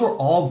 those were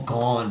all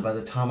gone by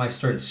the time I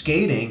started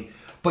skating.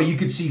 But you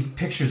could see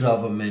pictures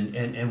of them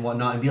and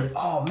whatnot and be like,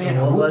 oh man.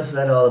 What was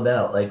that all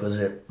about? Like, was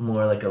it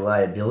more like a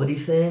liability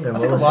thing? Or I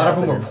think a lot of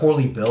them were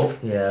poorly built.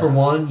 Yeah. For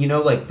one,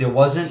 like there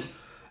wasn't.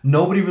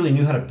 Nobody really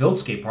knew how to build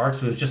skate parks,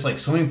 but it was just like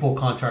swimming pool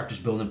contractors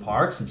building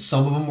parks, and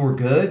some of them were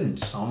good and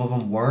some of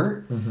them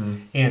weren't. Mm-hmm.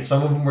 And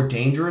some of them were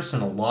dangerous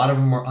and a lot of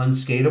them were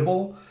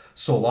unskateable.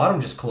 So a lot of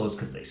them just closed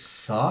because they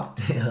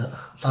sucked. Yeah.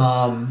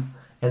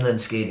 And then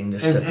skating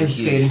just took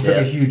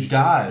a huge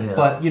dive. Yeah.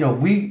 But,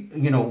 we,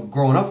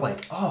 growing up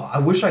like, oh, I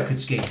wish I could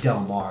skate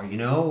Del Mar,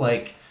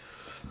 like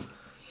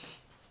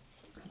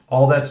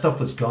all that stuff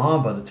was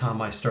gone by the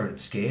time I started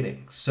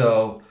skating.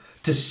 So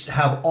to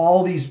have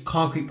all these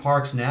concrete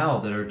parks now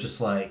that are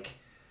just like,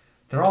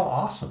 they're all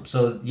awesome.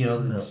 So,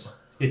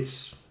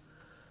 it's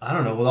I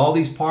don't know, with all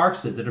these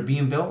parks that are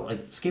being built,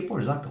 like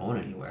skateboarding is not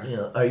going anywhere.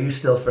 Yeah. Are you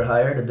still for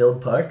hire to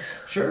build parks?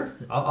 Sure.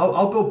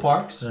 I'll build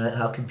parks. All right.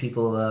 How can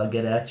people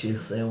get at you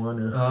if they want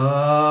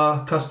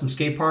to? Custom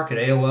skate park at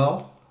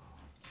AOL.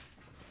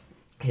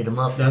 Hit them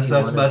up.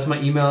 That's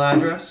my email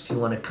address. If you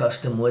want a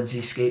custom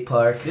Woodsy skate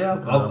park.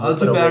 Yeah, I'll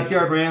do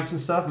backyard ramps and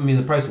stuff. I mean,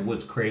 the price of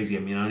wood's crazy. I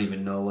mean, I don't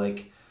even know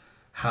like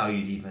how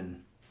you'd even.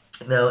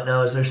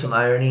 Now, is there some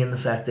irony in the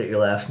fact that your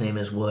last name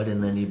is Wood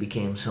and then you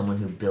became someone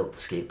who built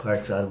skate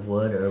parks out of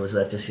wood, or was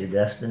that just your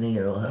destiny,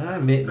 or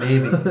what?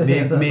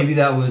 Maybe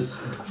that was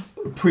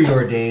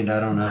preordained. I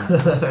don't know.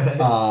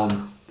 Right.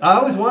 I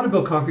always wanted to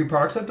build concrete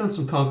parks. I've done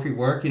some concrete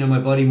work.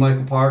 My buddy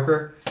Michael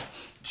Parker.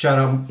 Shout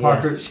out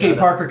Parker,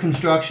 Parker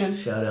Construction.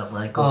 Shout out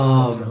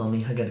Michael. That's the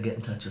homie. I got to get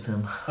in touch with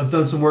him. I've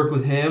done some work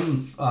with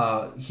him.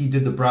 He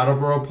did the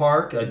Brattleboro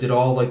Park. I did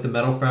all like the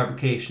metal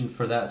fabrication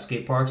for that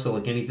skate park. So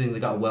like anything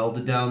that got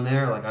welded down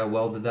there, like I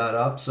welded that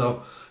up.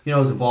 So I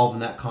was involved in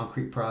that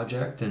concrete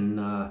project, and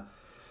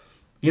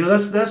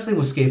that's the thing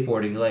with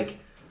skateboarding. Like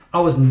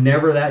I was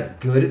never that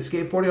good at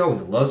skateboarding. I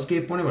always loved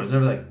skateboarding, but I was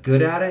never that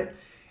good at it.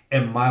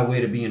 And my way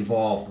to be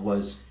involved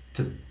was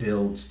to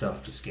build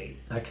stuff to skate.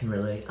 I can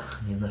relate. I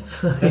mean,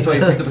 that's why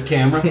you picked up a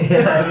camera.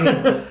 Yeah, I mean,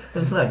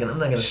 I'm not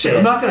gonna shit.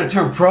 I'm not gonna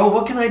turn pro.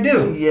 What can I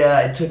do?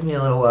 Yeah, it took me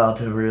a little while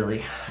to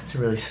really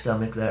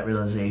stomach that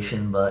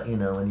realization. But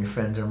when your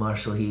friends are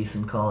Marshall Heath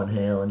and Colin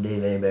Hale and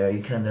Dave Hebert,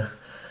 you kind of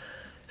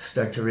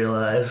start to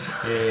realize,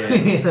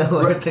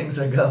 where things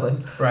are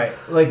going. Right.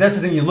 Like that's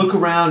the thing. You look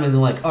around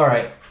and like, all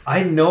right,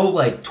 I know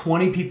like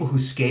 20 people who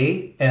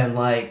skate, and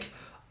like.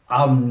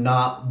 I'm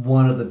not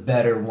one of the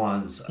better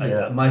ones.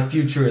 Yeah. My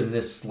future in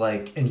this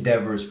like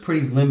endeavor is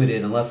pretty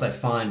limited unless I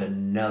find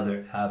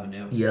another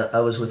avenue. Yeah, I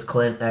was with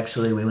Clint.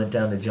 Actually, we went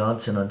down to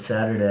Johnson on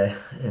Saturday,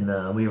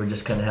 and we were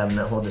just kind of having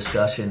that whole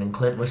discussion. And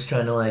Clint was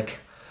trying to like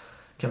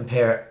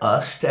compare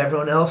us to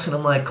everyone else, and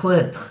I'm like,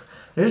 Clint,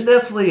 there's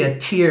definitely a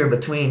tier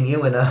between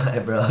you and I,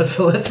 bro.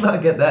 So let's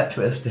not get that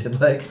twisted.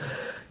 Like,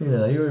 you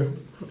were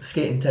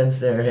skating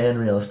 10-stair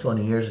handrails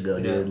 20 years ago,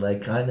 dude. Yeah.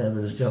 Like, I never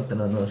was jumping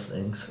on those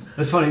things.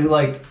 It's funny,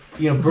 like,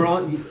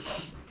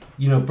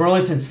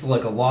 Burlington's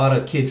like a lot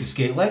of kids who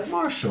skate like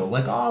Marshall,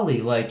 like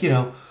Ollie, like,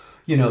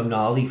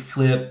 nollie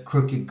flip,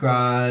 crooked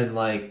grind,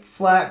 like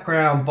flat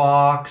ground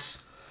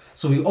box.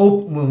 So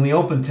when we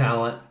opened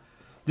Talent,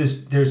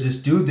 there's this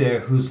dude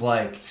there who's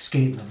like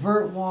skating the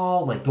vert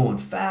wall, like going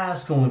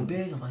fast, going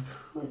big. I'm like,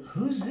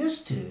 who's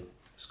this dude?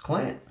 It's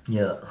Clint.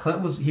 Yeah.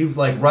 Clint he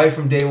like right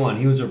from day one.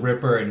 He was a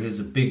ripper and he was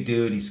a big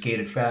dude. He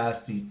skated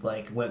fast. He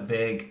like went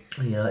big.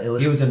 Yeah, he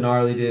was a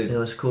gnarly dude. It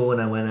was cool when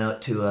I went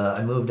out to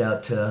I moved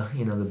out to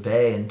the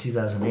Bay in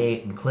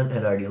 2008, and Clint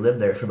had already lived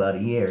there for about a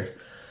year,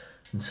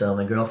 and so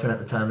my girlfriend at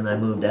the time and I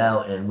moved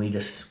out, and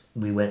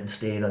we went and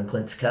stayed on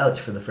Clint's couch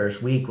for the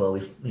first week while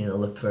we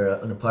looked for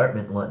an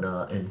apartment and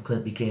whatnot, and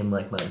Clint became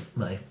like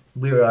my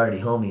we were already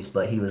homies,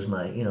 but he was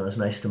my it was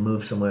nice to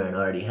move somewhere and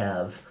already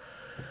have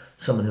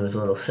someone who was a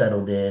little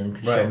settled in and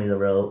could show me the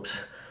ropes.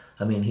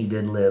 I mean, he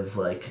did live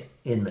like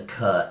in the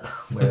cut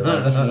where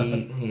like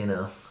he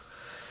it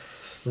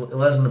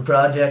wasn't the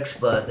projects,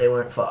 but they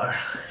weren't far.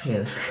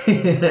 You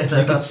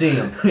could see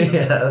them.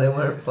 Yeah, they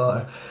weren't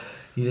far.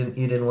 You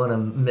didn't want to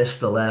miss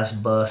the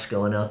last bus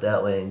going out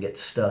that way and get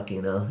stuck,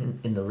 in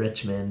the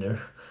Richmond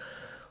or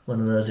one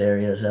of those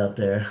areas out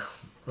there.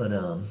 But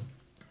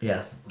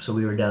yeah, so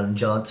we were down in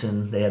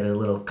Johnson. They had a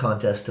little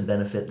contest to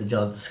benefit the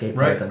Johnson Skate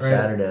Park on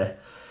Saturday.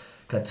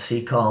 Got to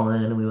see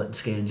Colin, and we went and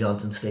skated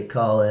Johnson State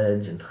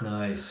College. And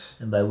nice.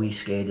 And by we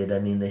skated, I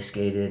mean they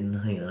skated,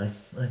 and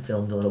I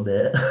filmed a little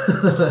bit.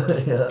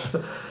 Yeah.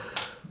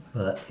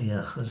 But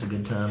yeah, it was a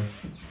good time.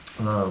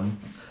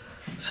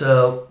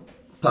 So,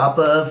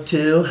 Papa of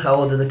 2, how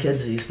old are the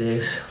kids these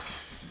days?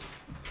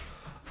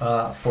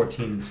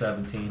 14 and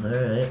 17. All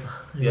right,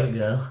 there you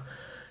go.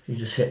 You're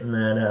just hitting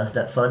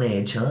that fun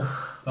age, huh?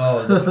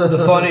 Oh,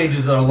 the fun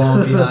ages are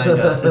long behind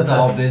us. It's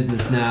all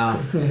business now.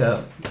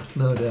 Yeah,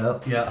 no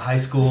doubt. Yeah, high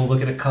school,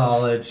 looking at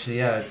college.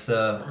 Yeah, it's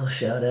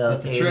shout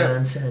out Ava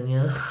and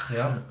Senya.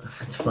 Yeah.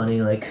 It's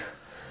funny, like,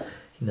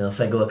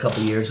 if I go a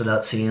couple years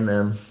without seeing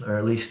them, or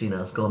at least,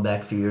 going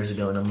back a few years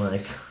ago, and I'm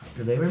like,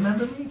 do they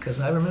remember me?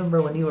 Because I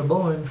remember when you were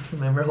born. I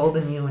remember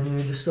holding you when you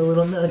were just a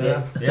little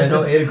nugget. Yeah,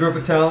 no, Ada grew up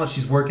with talent.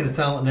 She's working at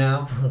talent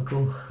now. Oh,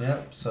 cool.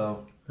 Yep,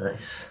 so.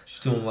 Nice. She's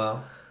doing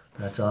well.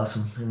 That's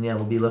awesome. And yeah,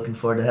 we'll be looking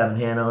forward to having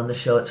Hannah on the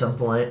show at some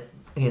point.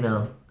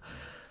 I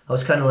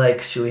was kind of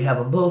like, should we have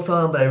them both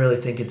on? But I really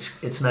think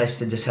it's nice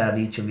to just have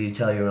each of you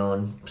tell your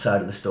own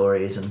side of the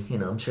stories, and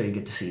I'm sure you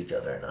get to see each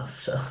other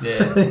enough. So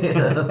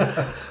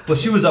yeah. Well,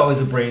 she was always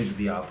the brains of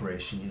the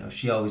operation.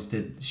 She always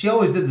did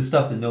the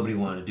stuff that nobody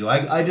wanted to do.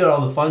 I did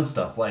all the fun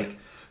stuff, like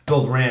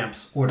build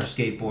ramps, order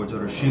skateboards,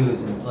 order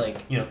shoes,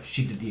 and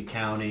she did the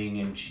accounting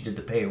and she did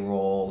the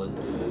payroll,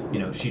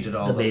 and she did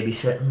all the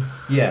babysitting.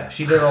 Yeah,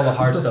 she did all the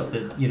hard stuff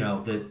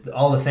that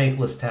all the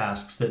thankless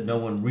tasks that no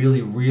one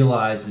really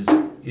realizes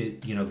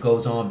it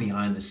goes on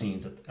behind the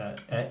scenes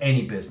at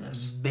any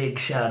business. Big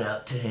shout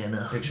out to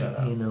Hannah. Big shout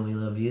out. We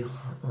love you.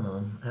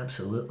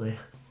 Absolutely.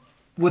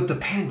 With the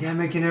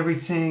pandemic and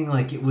everything,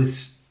 like it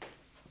was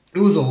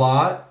a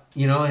lot.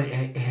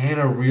 And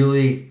Hannah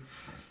really.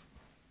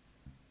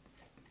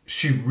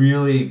 She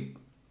really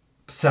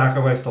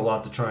sacrificed a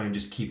lot to try and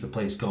just keep the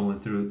place going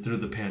through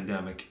the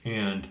pandemic.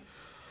 And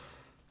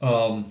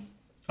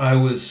I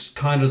was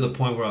kind of the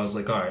point where I was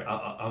like, all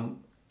right,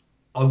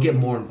 I'll get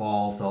more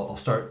involved. I'll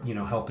start,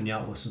 helping you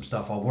out with some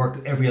stuff. I'll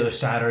work every other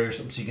Saturday or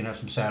something so you can have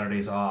some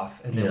Saturdays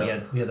off. And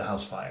then we had the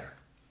house fire.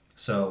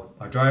 So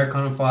our dryer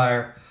caught on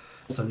fire.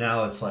 So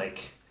now it's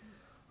like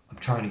I'm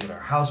trying to get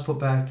our house put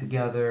back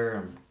together.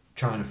 I'm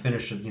trying to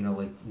finish it,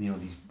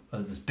 these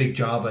this big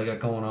job I got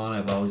going on. I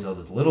have all these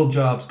other little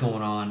jobs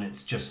going on.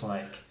 It's just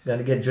like... Got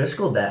to get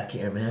Driscoll back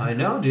here, man. I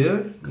know,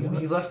 dude.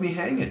 He left me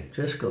hanging.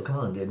 Driscoll, come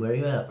on, dude. Where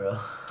you at, bro?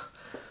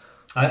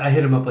 I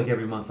hit him up like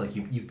every month. Like,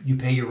 you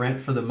pay your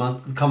rent for the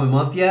coming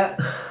month yet?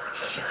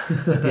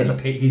 Shit.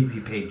 He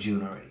paid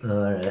June already.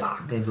 All right.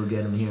 Fuck. Maybe we'll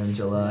get him here in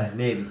July.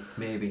 Yeah,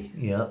 maybe.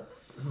 Yep.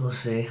 We'll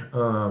see.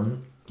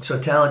 So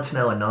Talent's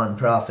now a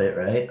non-profit,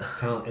 right?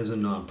 Talent is a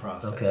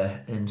non-profit. Okay.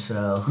 And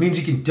so... It means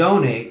you can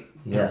donate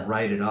and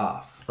write it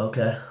off.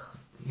 Okay.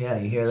 Yeah,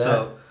 you hear that?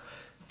 So,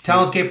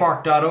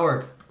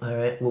 talentskatepark.org. All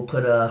right, we'll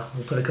put a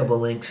couple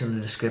of links in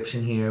the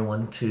description here.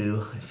 One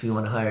to if you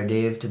want to hire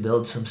Dave to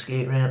build some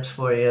skate ramps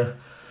for you.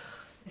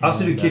 I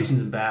also do kitchens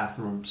and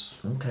bathrooms.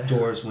 Okay.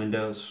 Doors,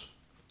 windows,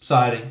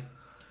 siding.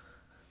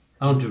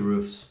 I don't do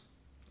roofs.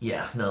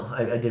 Yeah, no,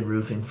 I did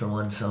roofing for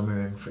one summer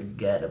and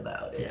forget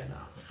about it. Yeah, no.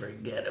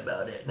 Forget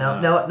about it.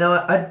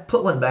 Now I'd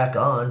put one back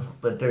on,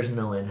 but there's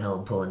no in hell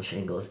pulling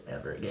shingles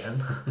ever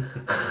again.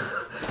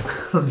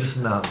 I'm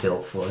just not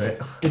built for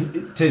it.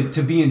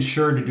 To be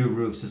insured to do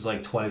roofs is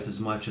like twice as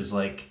much as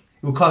like...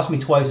 It would cost me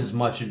twice as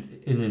much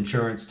in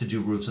insurance to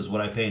do roofs as what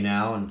I pay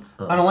now, and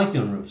I don't like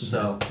doing roofs,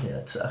 so... Yeah,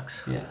 it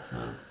sucks. Yeah,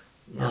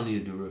 I don't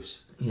need to do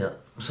roofs. Yeah,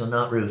 so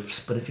not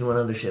roofs, but if you want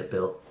other shit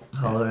built,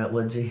 holler at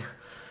Woodsy.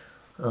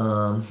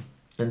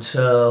 And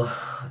so,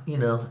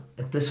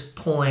 at this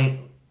point,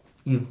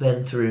 you've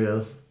been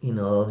through,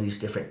 all these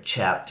different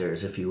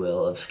chapters, if you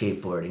will, of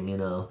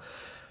skateboarding,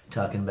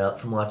 talking about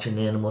from watching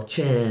Animal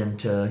Chin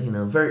to,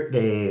 vert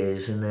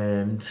days, and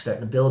then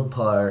starting to build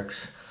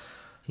parks,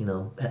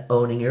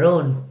 owning your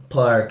own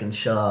park and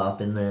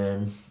shop, and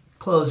then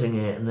closing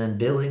it, and then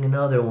building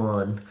another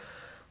one.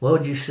 What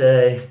would you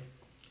say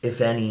if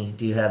any,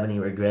 do you have any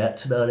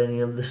regrets about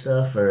any of the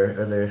stuff, or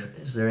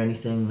is there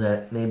anything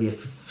that maybe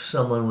if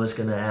someone was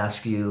going to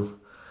ask you,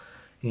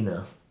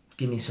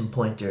 give me some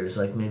pointers,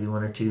 like maybe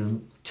one or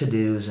two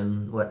to-dos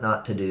and what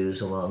not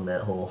to-dos along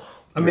that whole...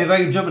 I mean, if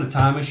I could jump in a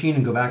time machine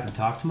and go back and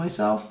talk to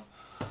myself,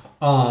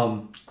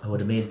 I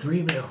would have made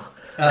 $3 million.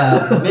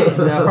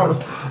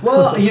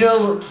 Well,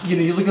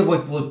 you look at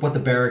what the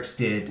barracks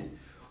did.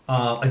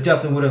 I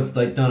definitely would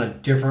have done a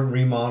different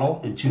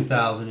remodel in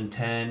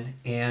 2010,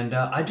 and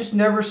I just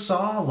never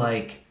saw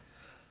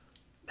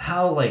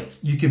how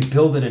you can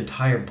build an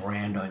entire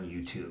brand on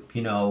YouTube.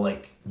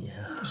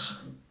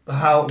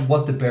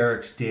 What the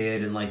barracks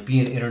did and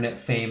being internet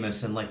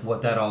famous and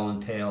what that all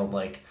entailed.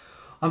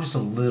 I'm just a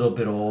little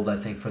bit old, I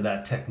think, for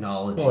that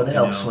technology. Well, it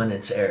helps when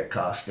it's Eric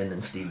Costin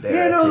and Steve Barrett.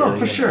 Yeah, no,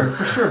 for sure.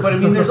 But I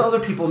mean, there's other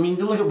people. I mean,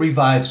 you look at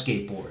Revive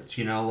Skateboards.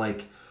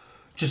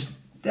 Just.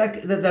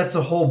 That's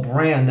a whole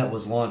brand that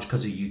was launched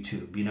because of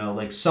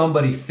YouTube.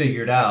 Somebody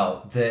figured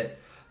out that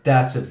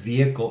that's a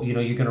vehicle.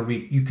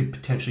 You could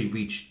potentially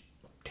reach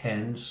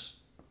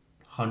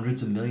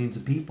hundreds of millions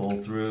of people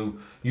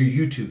through your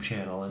YouTube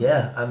channel. And,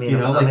 yeah, I mean,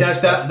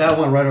 that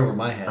went right over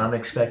my head. I'm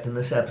expecting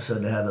this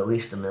episode to have at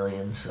least 1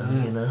 million. So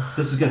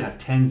this is gonna have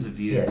tens of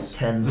views. Yeah,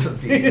 tens of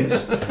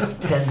views,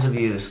 tens of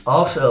views.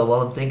 Also,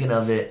 while I'm thinking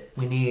of it,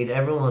 we need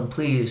everyone,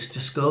 please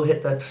just go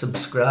hit that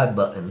subscribe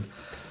button.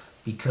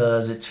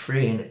 Because it's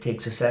free and it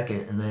takes a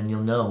second, and then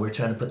you'll know. We're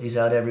trying to put these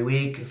out every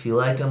week. If you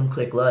like them,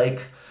 click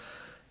like.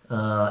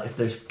 If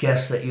there's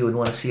guests that you would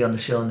want to see on the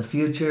show in the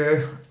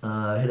future,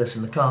 hit us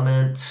in the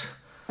comments.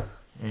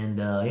 And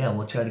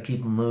we'll try to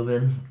keep them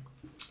moving.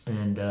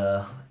 And,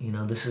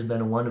 this has been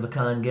a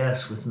one-of-a-kind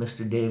guest with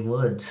Mr. Dave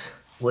Woods.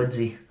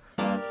 Woodsy.